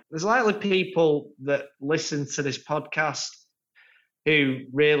 Right. There's likely people that listen to this podcast who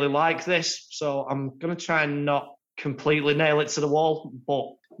really like this. So I'm going to try and not completely nail it to the wall. But,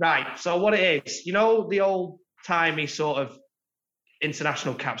 right. So what it is, the old-timey sort of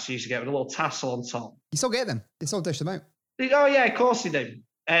international caps you used to get with a little tassel on top. You still get them. They still dish them out. Oh, yeah, of course you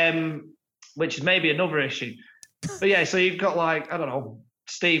do. Which is maybe another issue. But yeah, so you've got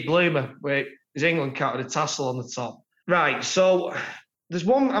Steve Bloomer with his England cap with a tassel on the top. Right, so there's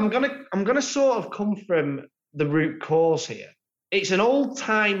one, I'm gonna sort of come from the root cause here. It's an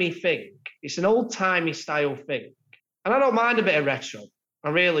old-timey thing. It's an old-timey style thing. And I don't mind a bit of retro. I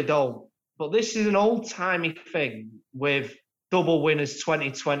really don't. but this is an old-timey thing with double winners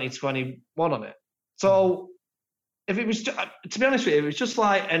 2020, 21 on it. So if it was, to be honest with you, it was just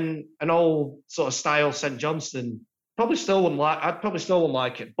like an old sort of style St. Johnston, I'd probably still wouldn't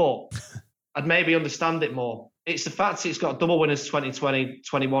like it, but I'd maybe understand it more. It's the fact that it's got double winners 2020,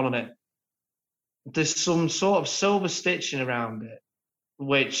 21 on it. There's some sort of silver stitching around it,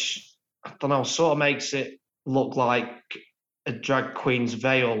 which, I don't know, sort of makes it look like a drag queen's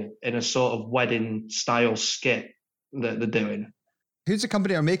veil in a sort of wedding style skit that they're doing. Who's the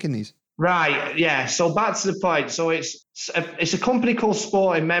company that are making these? Right, yeah. So back to the point. So it's a company called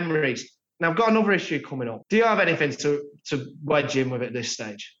Sporting Memories. Now I've got another issue coming up. Do you have anything to wedge in with at this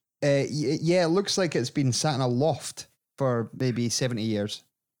stage? Yeah, it looks like it's been sat in a loft for maybe 70 years.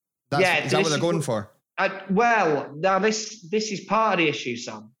 Is that what they're going for? Well, now this is part of the issue,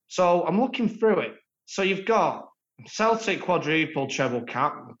 Sam. So I'm looking through it. So you've got Celtic quadruple treble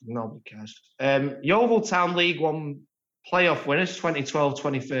cap. Nobody cares. Yeovil Town League One playoff winners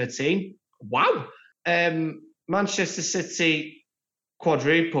 2012-2013. Wow. Manchester City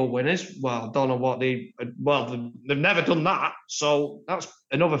quadruple winners. Well, I don't know what they've never done that. So that's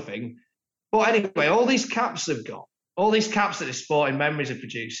another thing. But anyway, all these caps they've got, all these caps that the Sporting Memories are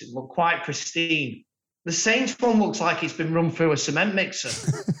producing look quite pristine. The Saints one looks like it's been run through a cement mixer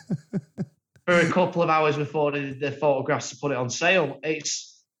for a couple of hours before the photographs to put it on sale. I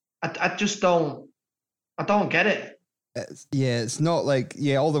don't get it. It's not like,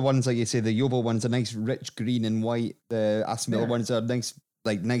 all the ones, like you say, the Yeovil ones are nice rich green and white. The Aston Villa ones are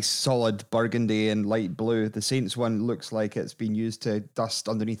nice solid burgundy and light blue. The Saints one looks like it's been used to dust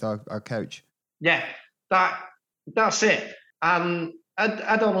underneath our couch. Yeah, that's it. And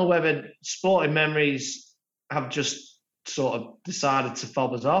I don't know whether Sporting Memories have just sort of decided to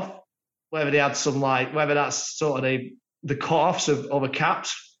fob us off, whether they had whether that's sort of the cut-offs of other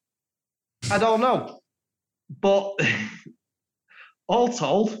caps. I don't know. But all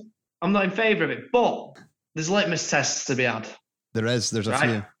told, I'm not in favour of it. But there's litmus tests to be had. There's a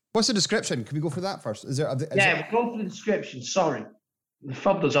few. What's the description? Can we go for that first? We'll go for the description. Sorry. The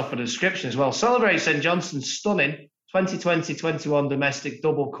fob does offer the description as well. Celebrate St. Johnston's stunning 2020-21 domestic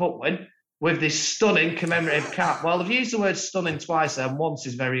double cup win with this stunning commemorative cap. Well, I've used the word stunning twice there, and once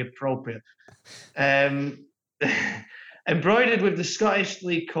is very appropriate. Embroidered with the Scottish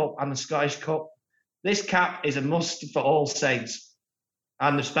League Cup and the Scottish Cup. This cap is a must for all Saints.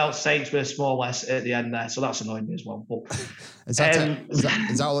 And they've spelled Saints with a small s at the end there, so that's annoying me as well. But, is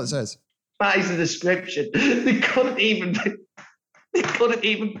that all it says? That is the description. They couldn't even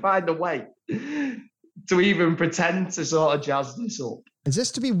find a way to even pretend to sort of jazz this up. Is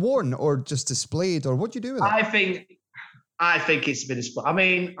this to be worn or just displayed, or what do you do with it? I think it's a bit of. I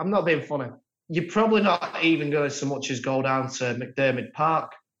mean, I'm not being funny. You're probably not even going to so much as go down to McDermott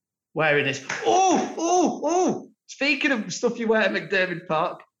Park wearing this. Oh! Speaking of stuff you wear at McDermott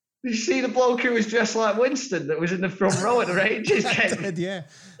Park, did you see the bloke who was dressed like Winston that was in the front row at the Rangers game? I did, yeah.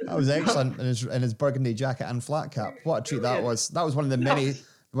 That was excellent in his burgundy jacket and flat cap. What a treat that was. That was one of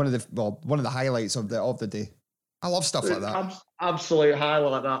the highlights of the day. I love stuff like that. Absolute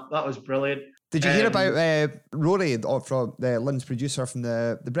highlight like that. That was brilliant. Did you hear about Rory, from Lynn's producer from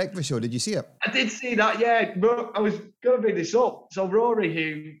the Breakfast Show? Did you see it? I did see that, yeah. I was going to bring this up. So Rory,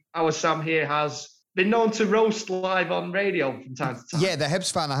 who our Sam here has been known to roast live on radio from time to time. Yeah, the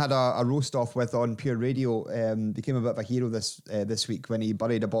Hibs fan I had a roast off with on Pure Radio became a bit of a hero this week when he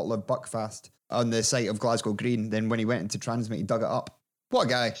buried a bottle of Buckfast on the site of Glasgow Green. Then when he went into Transmit, he dug it up. What a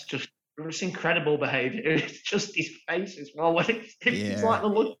guy. It's incredible behaviour. It's just his face as well. It's like the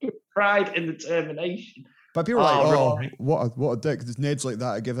look of pride and determination. But people are like, what a dick. There's Ned's like that.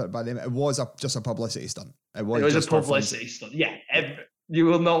 I give it a bad name. It was just a publicity stunt. It was a publicity stunt. Yeah. You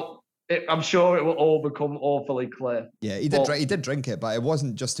will not. I'm sure it will all become awfully clear. Yeah, he did drink it, but it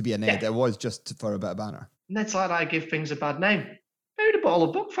wasn't just to be a Ned. Yeah. It was just for a bit of banner. Ned's like that. I give things a bad name. Maybe a bottle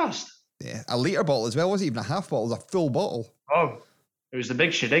of Buckfast. Yeah, a litre bottle as well. It wasn't even a half bottle. It was a full bottle. Oh. It was the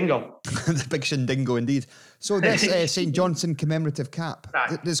big Shindingo. The big Shindingo, indeed. So this St. Johnstone commemorative cap.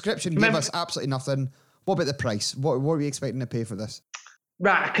 Right. The description gave us absolutely nothing. What about the price? What were we expecting to pay for this?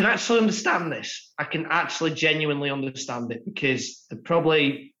 Right, I can actually understand this. I can actually genuinely understand it because they're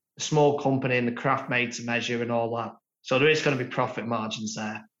probably a small company and the craft made to measure and all that. So there is going to be profit margins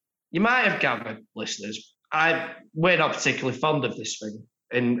there. You might have gathered, listeners, we're not particularly fond of this thing.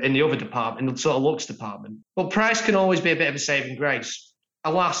 In the other department, in the sort of looks department. But price can always be a bit of a saving grace.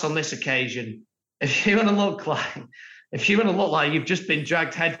 Alas, on this occasion, if you want to look like you've just been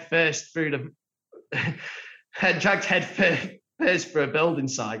dragged headfirst through for a building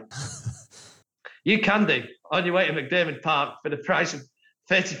site, you can do on your way to McDermott Park for the price of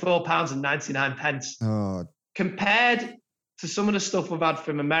 £34.99. Oh, Compared to some of the stuff we've had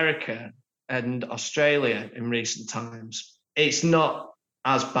from America and Australia in recent times, it's not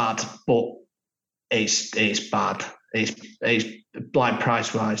as bad, but it's bad. It's like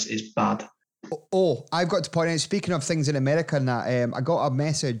price-wise, it's bad. Oh, I've got to point out, speaking of things in America and that, I got a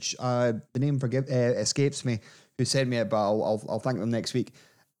message, the name escapes me, who sent me it, but I'll thank them next week.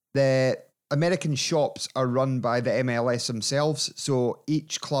 The American shops are run by the MLS themselves, so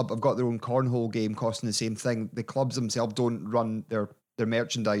each club have got their own cornhole game costing the same thing. The clubs themselves don't run their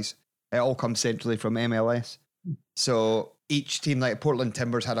merchandise. It all comes centrally from MLS. So each team, like Portland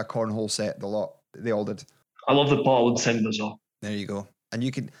Timbers, had a cornhole set, they all did. I love the Portland Timbers, though. There you go. And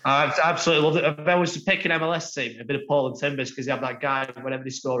you can... I absolutely love it. If I was to pick an MLS team, a bit of Portland Timbers, because you have that guy, whenever they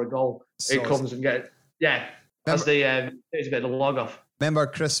score a goal, he comes and gets... Yeah, that's it's a bit of a log off. Remember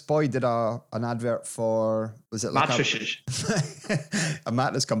Chris Boyd did an advert for... Was it like mattresses? A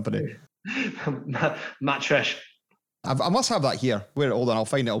mattress company. Mattress. I must have that here. Wait, hold on, I'll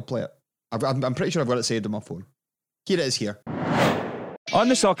find it, I'll play it. I'm pretty sure I've got it saved on my phone. Here it is here. On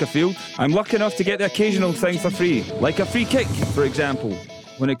the soccer field, I'm lucky enough to get the occasional thing for free, like a free kick, for example.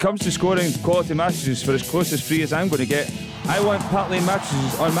 When it comes to scoring quality mattresses for as close as free as I'm going to get, I want Park Lane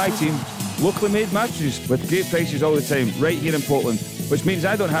Mattresses on my team. Locally made mattresses with great prices all the time, right here in Portland, which means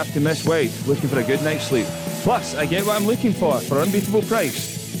I don't have to miss weight looking for a good night's sleep. Plus, I get what I'm looking for an unbeatable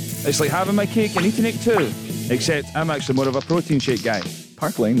price. It's like having my cake and eating it too, except I'm actually more of a protein shake guy.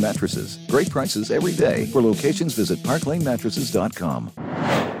 Park Lane Mattresses. Great prices every day. For locations, visit parklaneMattresses.com.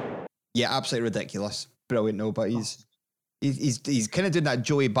 Yeah, absolutely ridiculous. Brilliant, no, but he's kind of doing that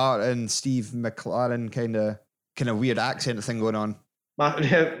Joey Barton, Steve McLaren kind of weird accent thing going on.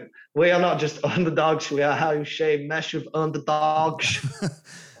 We are not just underdogs. We are how Shane mesh with underdogs.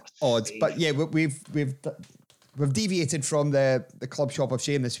 Odd, but yeah, we've deviated from the Club Shop of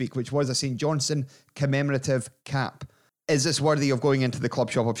Shame this week, which was a St. Johnstone commemorative cap. Is this worthy of going into the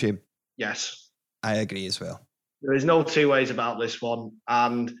Club Shop of Shame? Yes. I agree as well. There is no two ways about this one.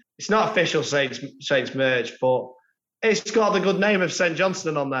 And it's not official Saints merch, but it's got the good name of St.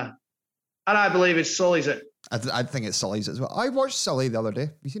 Johnstone on there. And I believe it's Sully's it. I think it's Sully's as well. I watched Sully the other day.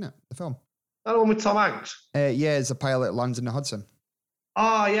 Have you seen it? The film? That one with Tom Hanks? Yeah, it's a pilot lands in the Hudson.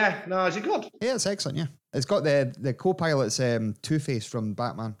 Oh, yeah. No, is it good? Yeah, it's excellent, yeah. It's got the co-pilot's Two-Face from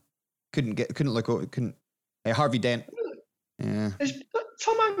Batman. Harvey Dent. Yeah. Has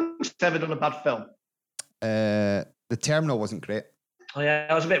Tom Hanks ever done a bad film? The Terminal wasn't great. Oh, yeah,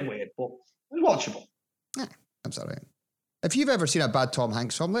 that was a bit weird, but it was watchable. Yeah, that's all right. If you've ever seen a bad Tom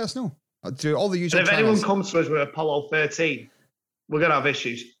Hanks film, let us know. Through all the usual and if channels. anyone comes to us with Apollo 13, we're going to have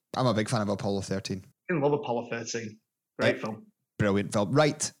issues. I'm a big fan of Apollo 13. I love Apollo 13. Great film. Brilliant film.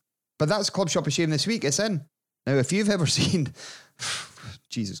 Right. But that's Club Shop of Shame this week. It's in. Now, if you've ever seen...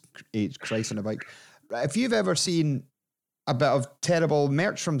 Jesus H. Christ on a bike. If you've ever seen a bit of terrible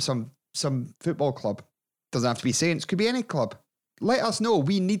merch from some football club, doesn't have to be Saints, could be any club, let us know.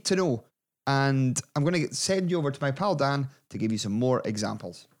 We need to know. And I'm going to send you over to my pal Dan to give you some more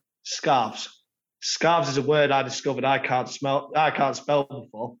examples. Scarves. Scarves is a word I discovered I can't spell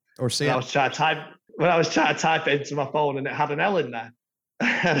before. Or say when I was trying to type it into my phone and it had an L in there.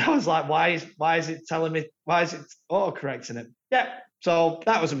 And I was like, why is it telling me, why is it auto-correcting it? Yeah, so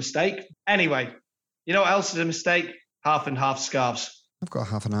that was a mistake. Anyway, you know what else is a mistake? Half and half scarves. I've got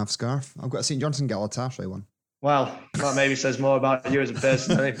a half and half scarf. I've got a St. Johnstone Galatasaray one. Well, that maybe says more about you as a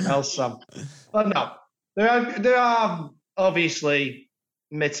person than anything else, Sam. But no, there are obviously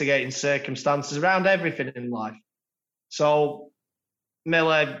mitigating circumstances around everything in life. So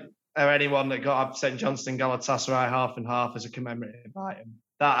Miller or anyone that got a St. Johnstone Galatasaray half and half as a commemorative item,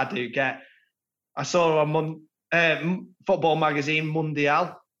 that I do get. I saw on football magazine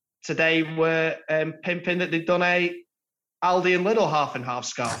Mundial today were pimping that they've done a Aldi and Lidl half and half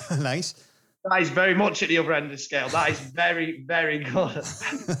scarf. Nice. That is very much at the other end of the scale. That is very, very good.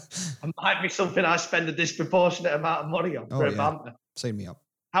 It might be something I spend a disproportionate amount of money on for a banter. Sign me up.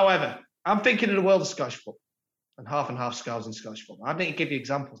 However, I'm thinking of the world of Scottish football and half and half scarves in Scottish football. I need to give you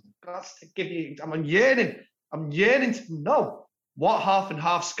examples. I'm yearning to know what half and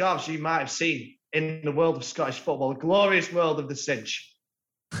half scarves you might have seen in the world of Scottish football, the glorious world of the cinch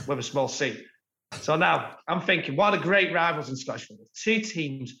with a small C. So now I'm thinking, what are the great rivals in Scottish football? Two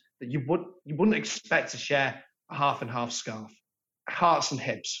teams that you wouldn't expect to share a half and half scarf. Hearts and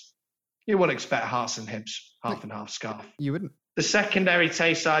Hibs. You wouldn't expect Hearts and Hibs half and half scarf. You wouldn't. The secondary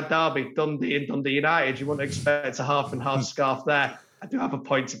Tayside derby, Dundee and Dundee United, you wouldn't expect a half and half scarf there. I do have a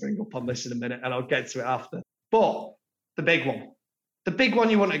point to bring up on this in a minute, and I'll get to it after. But the big one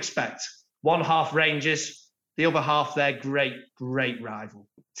you wouldn't expect. One half Rangers, the other half, their great rival,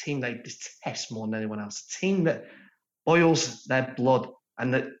 a team they detest more than anyone else, a team that boils their blood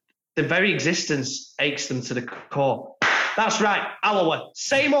and that the very existence aches them to the core. That's right, Alloa.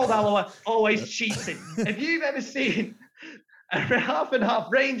 Same old Alloa, always cheating. If you've ever seen a half and half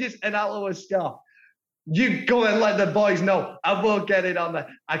Rangers and Alloa scarf, you go and let the boys know. I will get it on there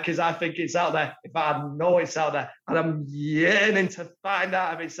because I think it's out there. If I know it's out there, and I'm yearning to find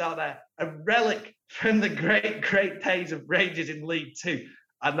out if it's out there. A relic from the great days of Rangers in League Two,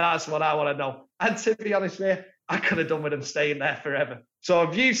 and that's what I want to know. And to be honest with you, I could have done with them staying there forever. So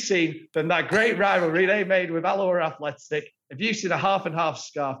have you seen from that great rivalry they made with Alloa Athletic, if you've seen a half and half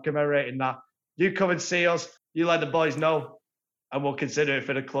scarf commemorating that, you come and see us, you let the boys know, and we'll consider it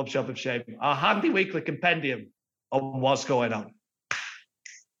for the Club Shop of Shame. Our handy weekly compendium on what's going on.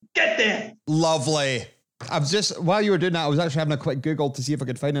 Get there! Lovely. While you were doing that, I was actually having a quick Google to see if I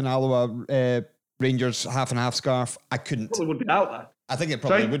could find an Alloa Rangers half and half scarf. I couldn't. Well, it would be out there. I think it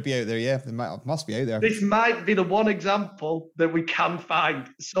probably would be out there, yeah. It must be out there. This might be the one example that we can find.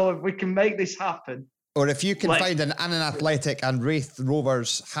 So if we can make this happen. Or if you can find an Annan Athletic and Wraith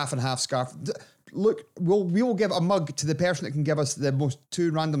Rovers half and half scarf, look, we will give a mug to the person that can give us the most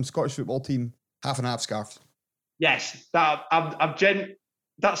two random Scottish football team half and half scarves. Yes,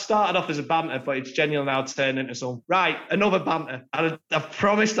 that started off as a banter, but it's genuinely now turned into some. Right, another banter. And I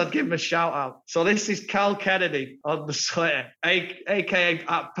promised I'd give him a shout out. So this is Cal Kennedy on the Twitter, aka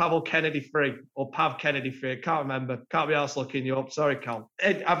at Pavel Kennedy 3 or Pav Kennedy 3. I can't remember. Can't be arsed looking you up. Sorry, Cal.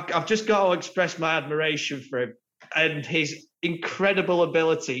 I've just got to express my admiration for him and his incredible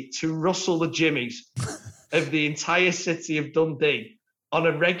ability to rustle the jimmies of the entire city of Dundee on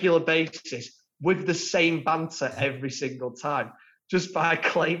a regular basis with the same banter every single time, just by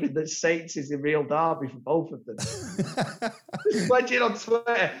claiming that Saints is the real derby for both of them. Just pledging on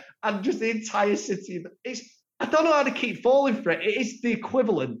Twitter and just the entire city. I don't know how to keep falling for it. It is the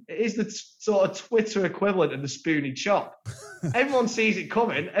equivalent. It is the sort of Twitter equivalent of the spoony chop. Everyone sees it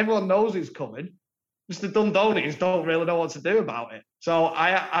coming. Everyone knows it's coming. Just the Dundonians don't really know what to do about it. So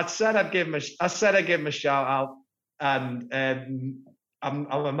I said I'd give him a shout out, and I'm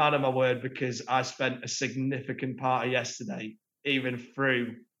a man of my word because I spent a significant part of yesterday, even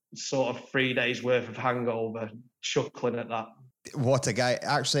through sort of 3 days worth of hangover, chuckling at that. What a guy.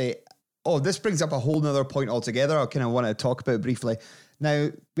 Actually, this brings up a whole nother point altogether I kind of want to talk about briefly. Now,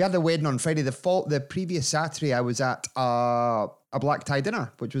 we had the wedding on Friday. The previous Saturday, I was at a black tie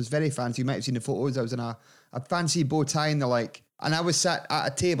dinner, which was very fancy. You might have seen the photos. I was in a fancy bow tie and the like. And I was sat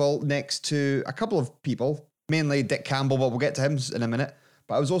at a table next to a couple of people, mainly Dick Campbell, but we'll get to him in a minute.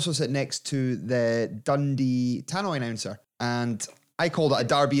 But I was also sitting next to the Dundee tannoy announcer. And I called it a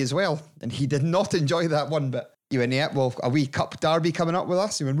derby as well. And he did not enjoy that one bit. You went, yeah, well, a wee cup derby coming up with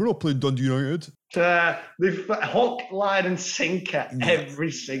us. He went, we're not playing Dundee United. They've hook, line and sinker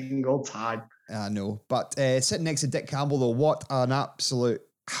every single time. I know. But sitting next to Dick Campbell, though, what an absolute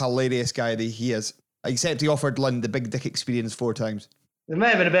hilarious guy that he is. Except he offered Lynn the Big Dick experience 4 times. There may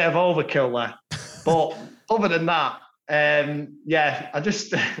have been a bit of overkill there. But other than that, I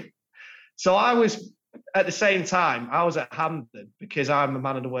just... So I was... At the same time, I was at Hampden because I'm a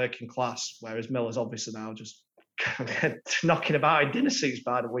man of the working class, whereas Miller's obviously now just knocking about in dinner suits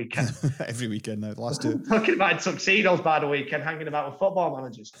by the weekend. Every weekend now, the last 2. Knocking about in tuxedos by the weekend, hanging about with football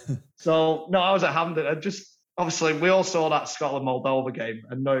managers. So, no, I was at Hampden. And just, obviously, we all saw that Scotland-Moldova game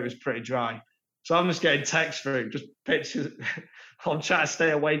and know it was pretty dry. So I'm just getting texts through, just pictures. I'm trying to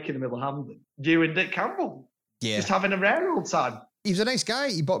stay awake in the middle of Hampden. You and Dick Campbell. Yeah. Just having a rare old time. He was a nice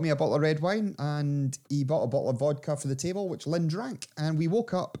guy. He bought me a bottle of red wine and he bought a bottle of vodka for the table, which Lynn drank. And we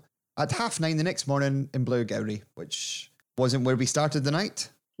woke up at 9:30 the next morning in Blairgowrie, which wasn't where we started the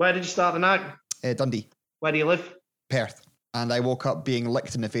night. Where did you start the night? Dundee. Where do you live? Perth. And I woke up being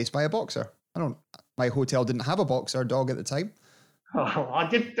licked in the face by a boxer. My hotel didn't have a boxer dog at the time. Oh, why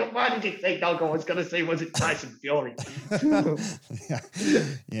did you think I was going to say, was it Tyson Fury?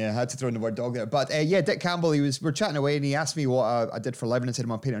 Yeah, I had to throw in the word dog there. But Dick Campbell, we're chatting away and he asked me what I did for a living. I said,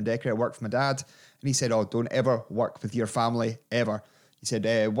 I'm a painter and decorator, I work for my dad. And he said, don't ever work with your family, ever. He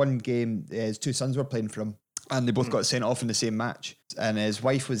said, one game, his 2 sons were playing for him and they both got sent off in the same match. And his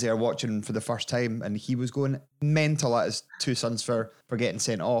wife was there watching for the first time and he was going mental at his 2 sons for getting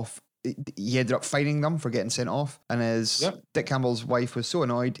sent off. He ended up fining them for getting sent off, and Dick Campbell's wife was so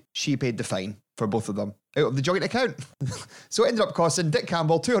annoyed, she paid the fine for both of them out of the joint account. So it ended up costing Dick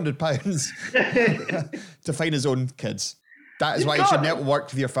Campbell £200 to fine his own kids. That is why you should never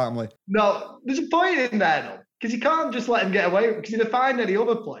work with your family. No, there's a point in there, though, because you can't just let him get away because he'd have fined any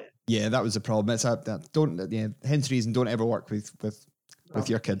other player. Yeah, that was the problem. It's hence the reason, don't ever work with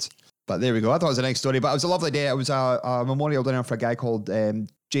your kids. But there we go. I thought it was a nice story. But it was a lovely day. It was a memorial dinner for a guy called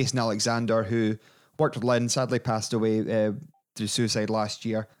Jason Alexander, who worked with Lynn, sadly passed away through suicide last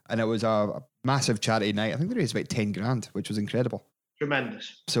year. And it was a massive charity night. I think they raised about 10 grand, which was incredible.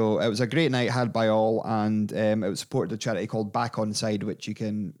 Tremendous. So it was a great night had by all, and it was supported a charity called Back On Side, which you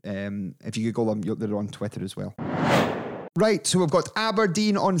can, if you Google them, they're on Twitter as well. Right, so we've got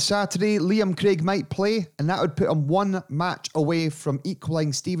Aberdeen on Saturday. Liam Craig might play, and that would put him one match away from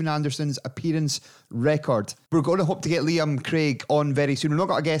equalling Stephen Anderson's appearance record. We're going to hope to get Liam Craig on very soon. We've not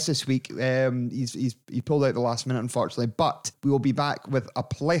got a guest this week. He pulled out at the last minute, unfortunately, but we will be back with a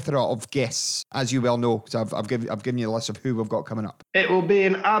plethora of guests, as you well know, because I've given you a list of who we've got coming up. It will be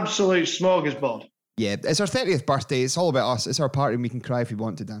an absolute smorgasbord. Yeah, it's our 30th birthday. It's all about us. It's our party, and we can cry if we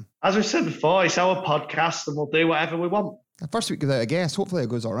want to, Dan. As we said before, it's our podcast, and we'll do whatever we want. The first week without a guest. Hopefully it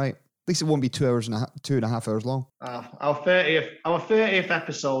goes all right. At least it won't be 2.5 hours long. Our 30th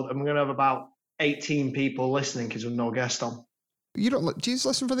episode, and we're going to have about 18 people listening because we've no guest on. You don't. Do you just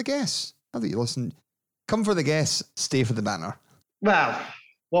listen for the guests? I think you listen. Come for the guests, stay for the banner. Well,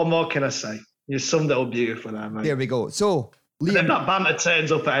 what more can I say? You summed it up beautifully there, mate. There we go. So, Liam, if that banter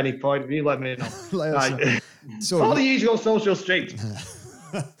turns up at any point, you let me know. Right. So, all the usual social streaks.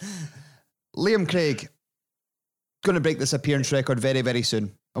 Liam Craig going to break this appearance record very, very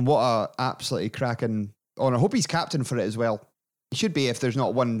soon. And what a absolutely cracking honour. I hope he's captain for it as well. He should be if there's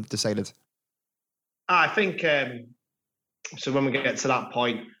not one decided. I think, so when we get to that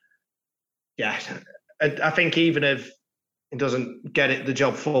point, yeah, I think even if he doesn't get the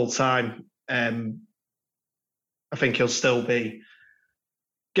job full time, I think he'll still be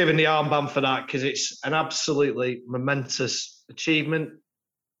given the armband for that because it's an absolutely momentous achievement.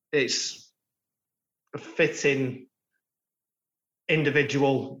 It's a fitting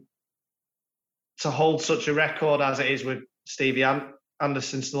individual to hold such a record as it is with Stevie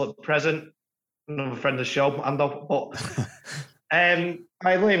Anderson still at present. Another friend of the show, Ando. But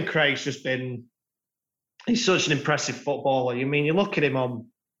Liam Craig's just been, he's such an impressive footballer. You mean, you look at him on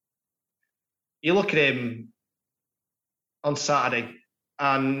Saturday,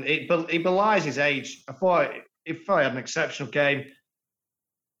 and he belies his age. I thought he had an exceptional game.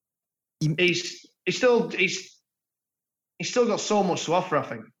 He's still got so much to offer, I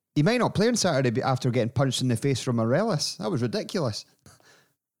think. He might not play on Saturday after getting punched in the face from Morelos. That was ridiculous.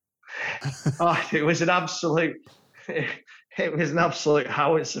 It was an absolute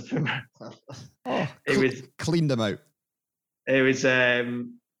howitzer for me. Cleaned him out. It was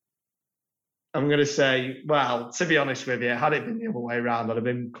I'm gonna say, well, to be honest with you, had it been the other way around, I'd have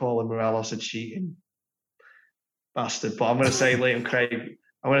been calling Morelos a cheating bastard. But I'm gonna say Liam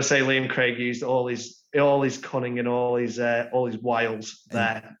Craig used all his cunning and all his wiles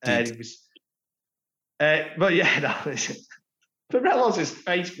there. But yeah, no, Morelos'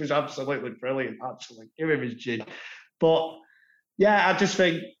 face was absolutely brilliant, actually. Give him his due. But yeah, I just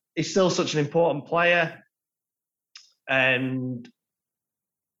think he's still such an important player. And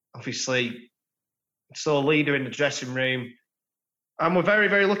obviously, still a leader in the dressing room. And we're very,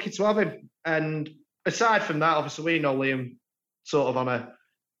 very lucky to have him. And aside from that, obviously, we know Liam sort of on a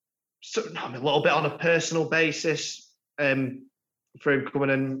little bit on a personal basis for him coming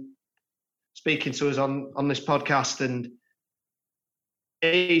and speaking to us on this podcast. And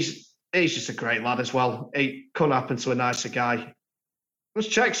he's just a great lad as well. He couldn't happen to a nicer guy. Let's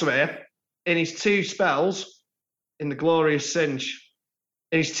check some here. In his 2 spells in the glorious Cinch,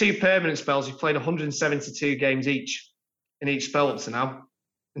 in his 2 permanent spells, he played 172 games each in each spell up to now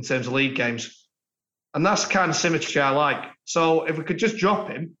in terms of league games. And that's the kind of symmetry I like. So if we could just drop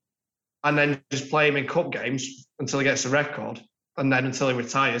him and then just play him in cup games until he gets a record and then until he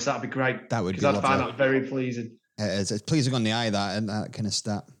retires, that'd be great. That would be lovely. Because I'd find that very pleasing. It's pleasing on the eye, that kind of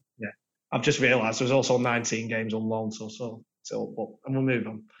stat. Yeah. I've just realised there's also 19 games on loan, so and we'll move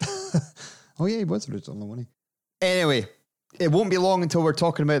on. Oh yeah, he was originally on loan, wasn't he? Anyway, it won't be long until we're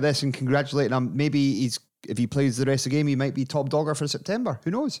talking about this and congratulating him. Maybe if he plays the rest of the game, he might be top dogger for September.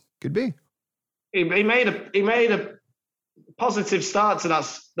 Who knows? Could be. He made a positive start to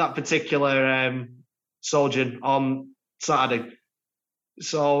that particular Soldier on Saturday.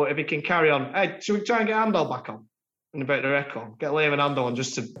 So if he can carry on, hey, should we try and get Ando back on in about the record? Get Liam and Ando on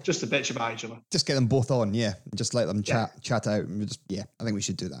just to bitch about each other. Just get them both on, yeah. Just let them chat out. And I think we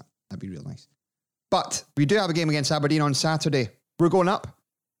should do that. That'd be real nice. But we do have a game against Aberdeen on Saturday. We're going up.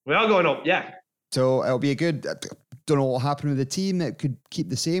 We are going up, yeah. So it'll be a good. Don't know what will happen with the team. It could keep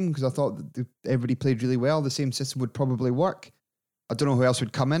the same because I thought that everybody played really well. The same system would probably work. I don't know who else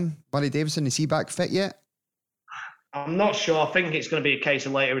would come in. Murray Davison, is he back fit yet? I'm not sure. I think it's going to be a case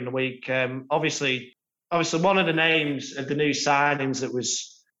of later in the week. Obviously, one of the names of the new signings that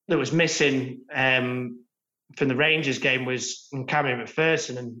was missing from the Rangers game was Cameron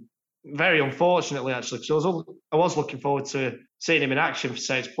McPherson, and very unfortunately, actually, because I was looking forward to seeing him in action for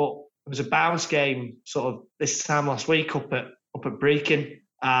Saints, but it was a bounce game sort of this time last week up at Brecon,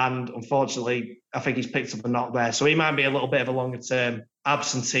 and unfortunately, I think he's picked up a knock there, so he might be a little bit of a longer term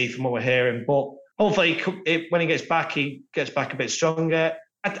absentee from what we're hearing, but hopefully when he gets back a bit stronger.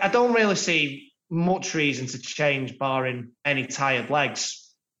 I don't really see much reason to change, barring any tired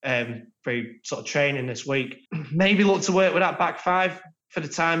legs through sort of training this week. Maybe look to work with that back five for the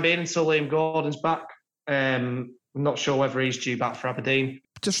time being until Liam Gordon's back. I'm not sure whether he's due back for Aberdeen.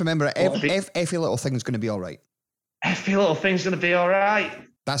 Just remember, every little thing's going to be all right. Every little thing's going to be all right.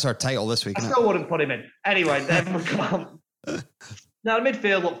 That's our title this week. I still wouldn't put him in. Anyway, then we come on. Now, the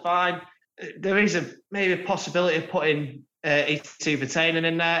midfield looked fine. There is maybe a possibility of putting E2 Vertainen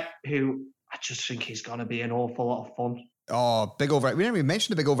in there, who I just think he's going to be an awful lot of fun. Oh, big overhead. We never even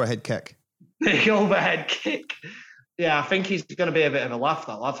mentioned the big overhead kick. Big overhead kick. Yeah, I think he's going to be a bit of a laugh,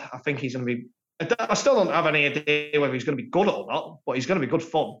 that lad. I think he's going to be... I still don't have any idea whether he's going to be good or not, but he's going to be good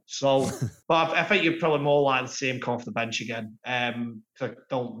fun. So, but I think you're probably more likely to see him come off the bench again. Because I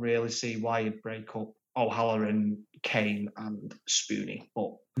don't really see why you'd break up O'Halloran, Kane and Spoonie.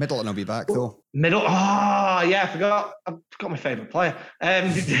 But Middleton will be back, though. I forgot my favourite player.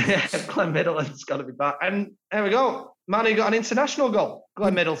 Glenn Middleton's got to be back. And there we go. Man who got an international goal,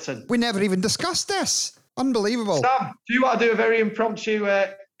 Glenn Middleton. We never even discussed this. Unbelievable. Sam, do you want to do a very impromptu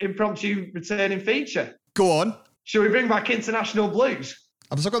returning feature? Go on. Shall we bring back International Blues?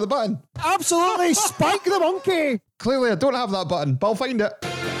 I've still got the button. Absolutely, Spike the monkey. Clearly, I don't have that button, but I'll find it.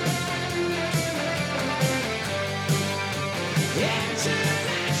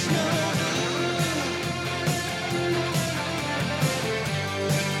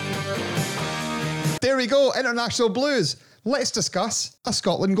 There we go, International Blues. Let's discuss a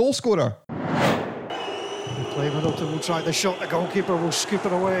Scotland goal scorer. Clay Middleton will try the shot. The goalkeeper will scoop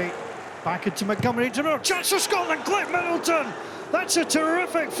it away. Back into Montgomery. Chance for Scotland. Clay Middleton. That's a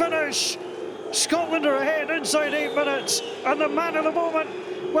terrific finish. Scotland are ahead inside 8 minutes. And the man of the moment,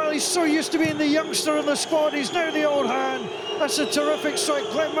 well, he's so used to being the youngster in the squad. He's now the old hand. That's a terrific strike.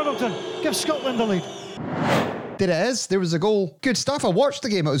 Clay Middleton gives Scotland the lead. There it is. There was a goal. Good stuff. I watched the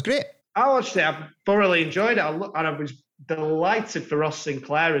game. It was great. I watched it. I thoroughly enjoyed it. And I was delighted for Ross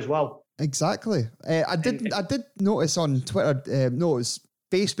Sinclair as well. Exactly. I did notice on Twitter, it was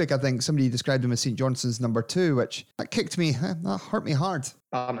Facebook, I think, somebody described him as St. Johnson's number 2, which that kicked me, that hurt me hard.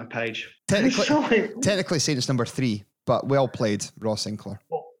 Banner page. Technically Saints number 3, but well played, Ross Sinclair.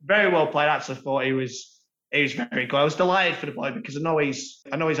 Well, very well played. I actually thought he was very good. I was delighted for the boy because I know he's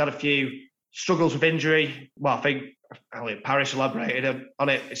had a few struggles with injury. Well, I think Elliot Parrish elaborated on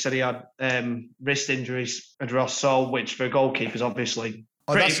it. He said he had wrist injuries at Ross, which for a goalkeeper is obviously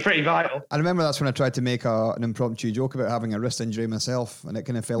pretty vital. I remember that's when I tried to make an impromptu joke about having a wrist injury myself, and it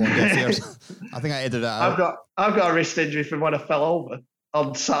kind of fell on deaf ears. I think I edited that out. I've got a wrist injury from when I fell over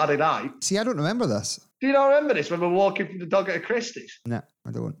on Saturday night. See, I don't remember this. Do you not remember this when we were walking from the dog at Christie's? No,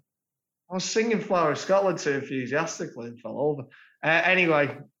 I don't. I was singing Flower of Scotland too enthusiastically and fell over.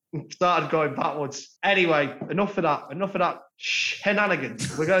 Anyway, started going backwards. Anyway, enough of that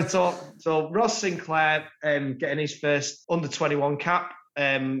shenanigans. We're going to talk. So Ross Sinclair getting his first under-21 cap.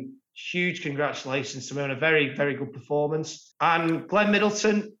 Huge congratulations to him on a very, very good performance. And Glenn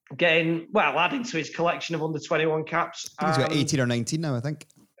Middleton adding to his collection of under-21 caps. He's got 18 or 19 now, I think.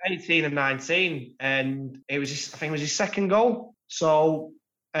 18 and 19. And I think it was his second goal. So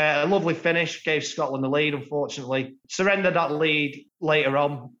a lovely finish, gave Scotland the lead, unfortunately. Surrendered that lead later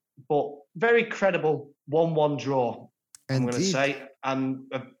on, but very credible 1-1 draw, I'm going to say. And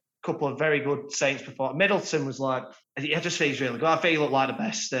a couple of very good Saints performances. Middleton was like, I just think he's really good. I think he looked like the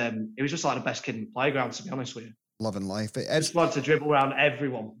best. He was just like the best kid in the playground, to be honest with you. Loving life. Just wanted to dribble around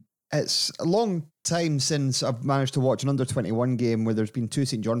everyone. It's a long time since I've managed to watch an under-21 game where there's been 2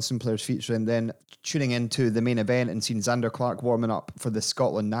 St. Johnstone players featuring, then tuning into the main event and seeing Xander Clark warming up for the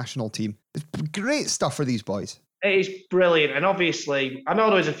Scotland national team. It's great stuff for these boys. It is brilliant. And obviously, I know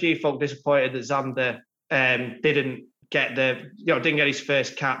there was a few folk disappointed that Xander didn't get his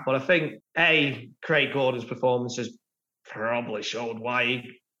first cap, but I think Craig Gordon's performance has probably showed why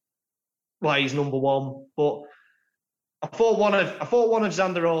he's number 1. But I thought one of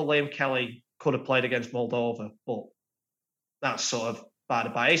Xander or Liam Kelly could have played against Moldova, but that's sort of by the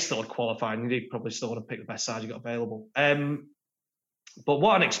by. He's still a qualifying. You probably still want to pick the best side you got available. But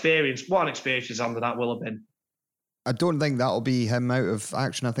what an experience for Xander that will have been. I don't think that'll be him out of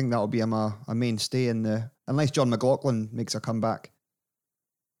action. I think that'll be him a mainstay in the... Unless John McLaughlin makes a comeback.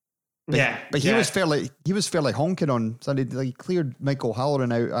 But he was fairly honking on Sunday. Like, he cleared Michael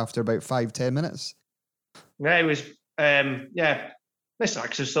Halloran out after about 5-10 minutes. Yeah, it was. Missed that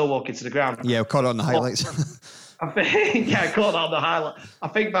because he was still walking to the ground. Yeah, we caught it on the highlights. I think, I caught it on the highlight. I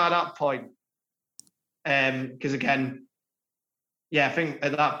think by that point, because again, I think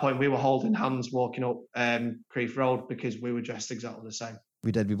at that point we were holding hands walking up Crieff Road because we were dressed exactly the same.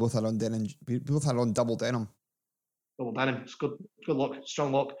 We did. We both had on denim. We both had on double denim. Double denim. It's good look,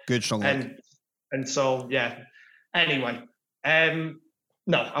 strong look. Good strong look. And so Anyway,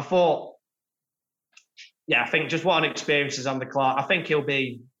 no, I thought. I think just what an experience is Andy Clark. I think he'll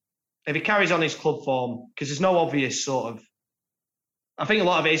be, if he carries on his club form, because there's no obvious sort of. I think a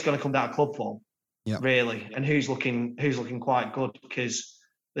lot of it is going to come down to club form, really, and who's looking quite good, because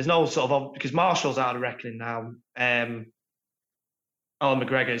there's no sort of, because Marshall's out of the reckoning now. Alan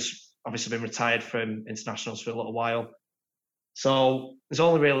McGregor's obviously been retired from internationals for a little while, so there's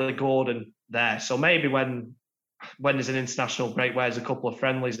only really Gordon there. So maybe when there's an international break where there's a couple of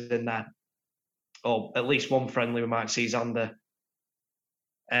friendlies in there, or at least one friendly, we might see Xander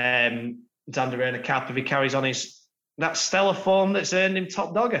earn a cap if he carries on that stellar form that's earned him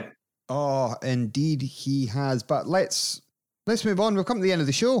top dogger. Oh, indeed he has. But let's move on. We've come to the end of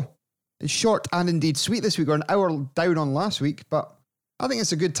the show. It's short and indeed sweet this week. We're an hour down on last week, but I think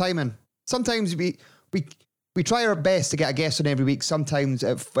it's a good timing. Sometimes we try our best to get a guest on every week. Sometimes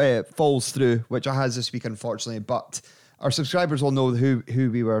it falls through, which it has this week, unfortunately. But our subscribers will know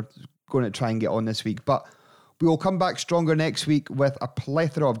who we were going to try and get on this week. But we will come back stronger next week with a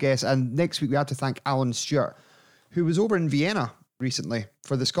plethora of guests. And next week we have to thank Alan Stewart, who was over in Vienna recently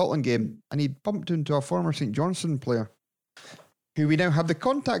for the Scotland game, and he bumped into a former St Johnstone player who we now have the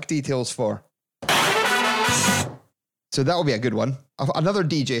contact details for. So that'll be a good one. Another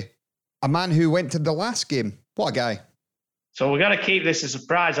DJ, a man who went to the last game. What a guy. So we're going to keep this a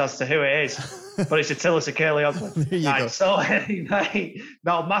surprise as to who it is, but it's Attila Curly-Ogden. There you go. So anyway,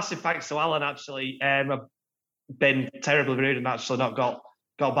 no, massive thanks to Alan, actually. I've been terribly rude and actually not got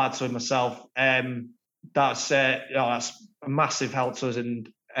bad to him myself. That's a massive help to us, and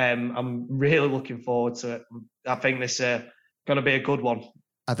I'm really looking forward to it. I think this is going to be a good one.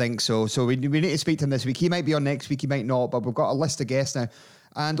 I think so. So we need to speak to him this week. He might be on next week, he might not, but we've got a list of guests now.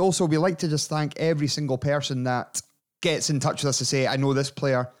 And also, we like to just thank every single person that gets in touch with us to say, I know this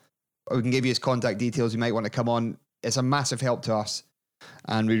player, we can give you his contact details, you might want to come on. It's a massive help to us,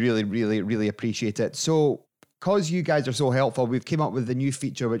 and we really, really, really appreciate it. So, because you guys are so helpful, we've came up with the new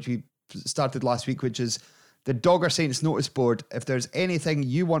feature, which we started last week, which is the Dogger Saints notice board. If there's anything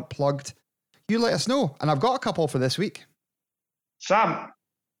you want plugged, you let us know. And I've got a couple for this week. Sam,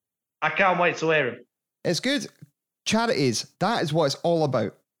 I can't wait to hear it. It's good. Charities, that is what it's all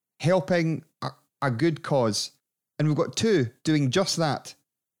about. Helping a good cause. And we've got two doing just that.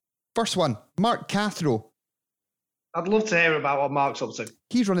 First one, Mark Cathro. I'd love to hear about what Mark's up to.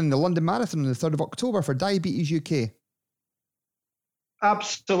 He's running the London Marathon on the 3rd of October for Diabetes UK.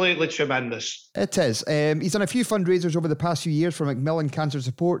 Absolutely tremendous. It is. He's done a few fundraisers over the past few years for Macmillan Cancer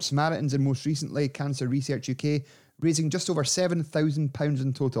Support, Samaritans, and most recently Cancer Research UK, raising just over £7,000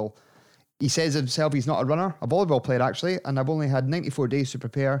 in total. He says himself he's not a runner, a volleyball player actually, and I've only had 94 days to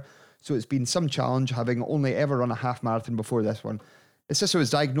prepare, so it's been some challenge having only ever run a half marathon before this one. His sister was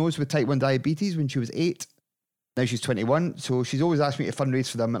diagnosed with type 1 diabetes when she was 8. Now she's 21, so she's always asked me to fundraise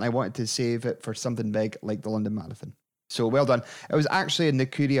for them, and I wanted to save it for something big like the London Marathon. So well done. It was actually in the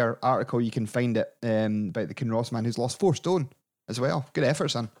Courier article, you can find it, about the Kinross man who's lost 4 stone as well. Good effort,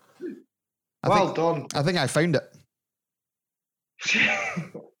 son. Well done. I think I found it.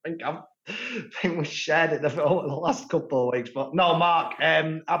 I think we shared it the last couple of weeks, but no, Mark,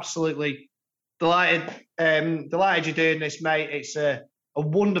 absolutely delighted you're doing this, mate. It's a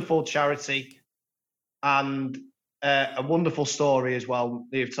wonderful charity and a wonderful story as well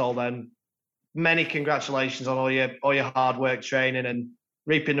that you've told. And many congratulations on all your hard work, training, and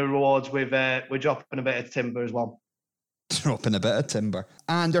reaping the rewards. We're dropping a bit of timber as well. Dropping a bit of timber.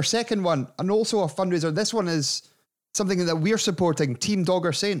 And our second one, and also a fundraiser. This one is something that we're supporting, Team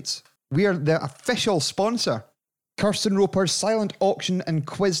Dogger Saints. We are the official sponsor. Kirsten Roper's silent auction and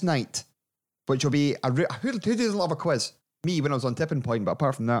quiz night, which will be who doesn't love a quiz? Me when I was on Tipping Point, but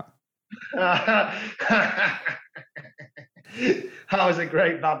apart from that. That was a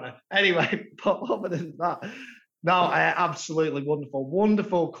great banner. Anyway, but other than that, no, absolutely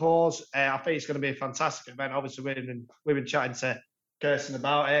wonderful cause. I think it's going to be a fantastic event. Obviously, we've been chatting to Kirsten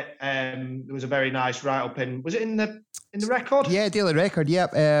about it. There was a very nice write-up was it in the Record? Yeah, Daily Record,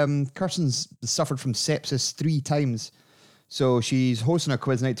 yep. Kirsten's suffered from sepsis 3 times. So she's hosting a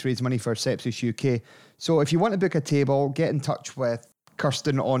quiz night to raise money for Sepsis UK. So if you want to book a table, get in touch with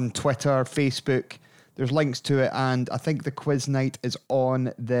Kirsten on Twitter, Facebook. There's links to it, and I think the quiz night is on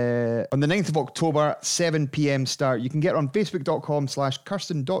the 9th of October, 7 p.m. start. You can get it on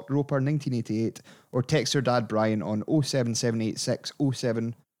facebook.com/kirsten.roper1988 or text her dad Brian on 07786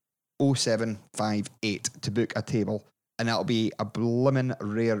 070758 to book a table, and that'll be a blimmin'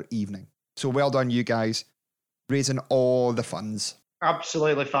 rare evening. So well done, you guys, raising all the funds.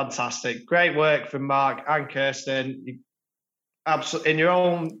 Absolutely fantastic. Great work from Mark and Kirsten. In your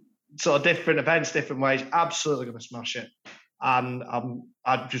own sort of different events, different ways, absolutely going to smash it. And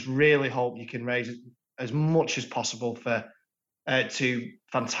I just really hope you can raise as much as possible for two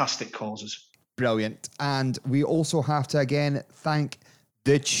fantastic causes. Brilliant. And we also have to again thank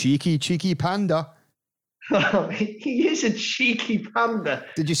the cheeky panda. He is a cheeky panda.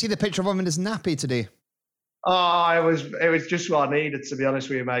 Did you see the picture of him in his nappy today? Oh, it was just what I needed, to be honest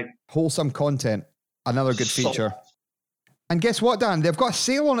with you, mate. Wholesome content. Another good feature. And guess what, Dan? They've got a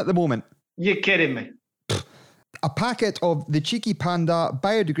sale on at the moment. You're kidding me. A packet of the Cheeky Panda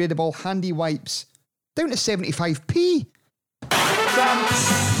biodegradable handy wipes down to 75p.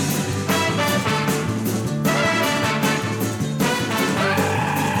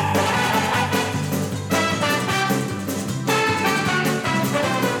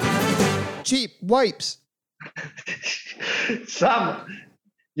 Cheap wipes. Sam,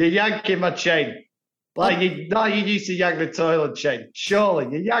 you're yanking my chain. Like you used to yank the toilet chain. Surely,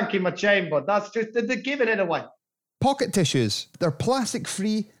 you're yanking my chain, but that's just, they're giving it away. Pocket tissues. They're plastic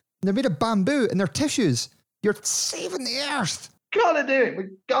free, and they're made of bamboo, and they're tissues. You're saving the earth. Gotta do it. We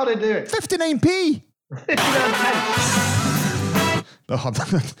gotta do it. 59p.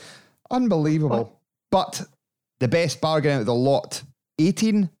 59p. Unbelievable. But the best bargain out of the lot.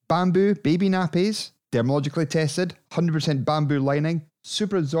 18 bamboo baby nappies, dermologically tested, 100% bamboo lining,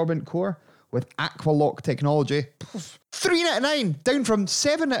 super absorbent core with Aqualock technology. 3 out of 9, down from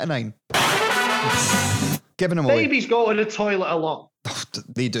 7 out of 9. Giving them away. Babies go to the toilet a lot.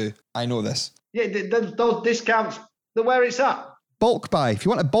 They do. I know this. Yeah, those discounts, they're where it's at. Bulk buy. If you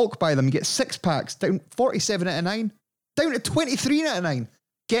want to bulk buy them, you get 6 packs, down 47 out of 9, down to 23 out of 9.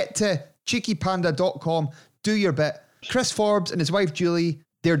 Get to cheekypanda.com, do your bit. Chris Forbes and his wife Julie,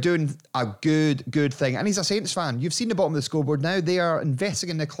 they're doing a good thing. And he's a Saints fan. You've seen the bottom of the scoreboard now. They are investing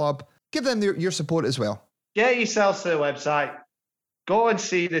in the club. Give them your support as well. Get yourselves to the website. Go and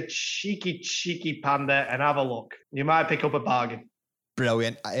see the cheeky panda and have a look. You might pick up a bargain.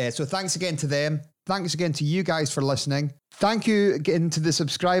 Brilliant. So thanks again to them. Thanks again to you guys for listening. Thank you again to the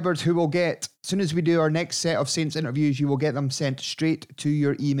subscribers who will get, as soon as we do our next set of Saints interviews, you will get them sent straight to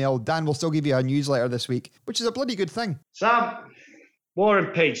your email. Dan will still give you a newsletter this week, which is a bloody good thing. Sam, War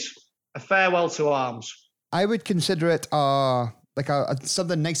and Peace, a farewell to arms. I would consider it like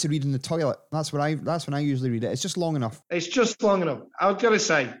something nice to read in the toilet. That's when I usually read it. It's just long enough. It's just long enough. I was going to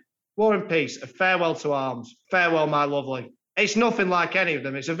say, War and Peace, a farewell to arms. Farewell, my lovely. It's nothing like any of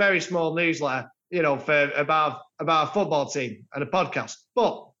them. It's a very small newsletter, for about a football team and a podcast.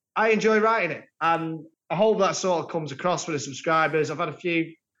 But I enjoy writing it, and I hope that sort of comes across for the subscribers. I've had a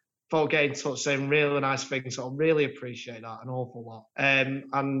few folk get in touch saying really nice things, so I really appreciate that an awful lot.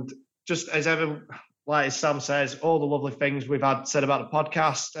 And just as ever, like Sam says, all the lovely things we've had said about the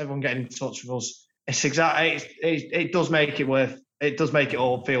podcast, everyone getting in touch with us. It's it does make it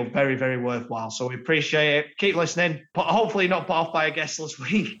all feel very, very worthwhile. So we appreciate it. Keep listening. But hopefully not put off by a guest this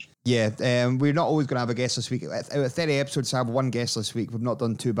week. Yeah, we're not always going to have a guest this week. Out of 30 episodes, I have one guest this week. We've not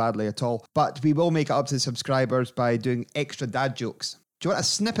done too badly at all. But we will make it up to the subscribers by doing extra dad jokes. Do you want a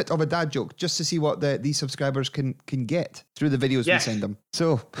snippet of a dad joke just to see what these subscribers can get through the videos we send them?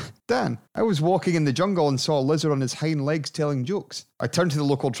 So, Dan, I was walking in the jungle and saw a lizard on his hind legs telling jokes. I turned to the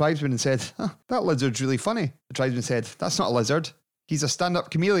local tribesman and said, that lizard's really funny. The tribesman said, that's not a lizard. He's a stand-up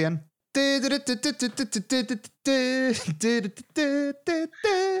chameleon. I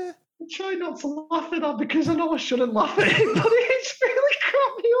try not to laugh at that because I know I shouldn't laugh at it, but it's really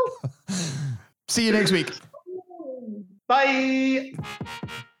caught me up. See you next week. Bye.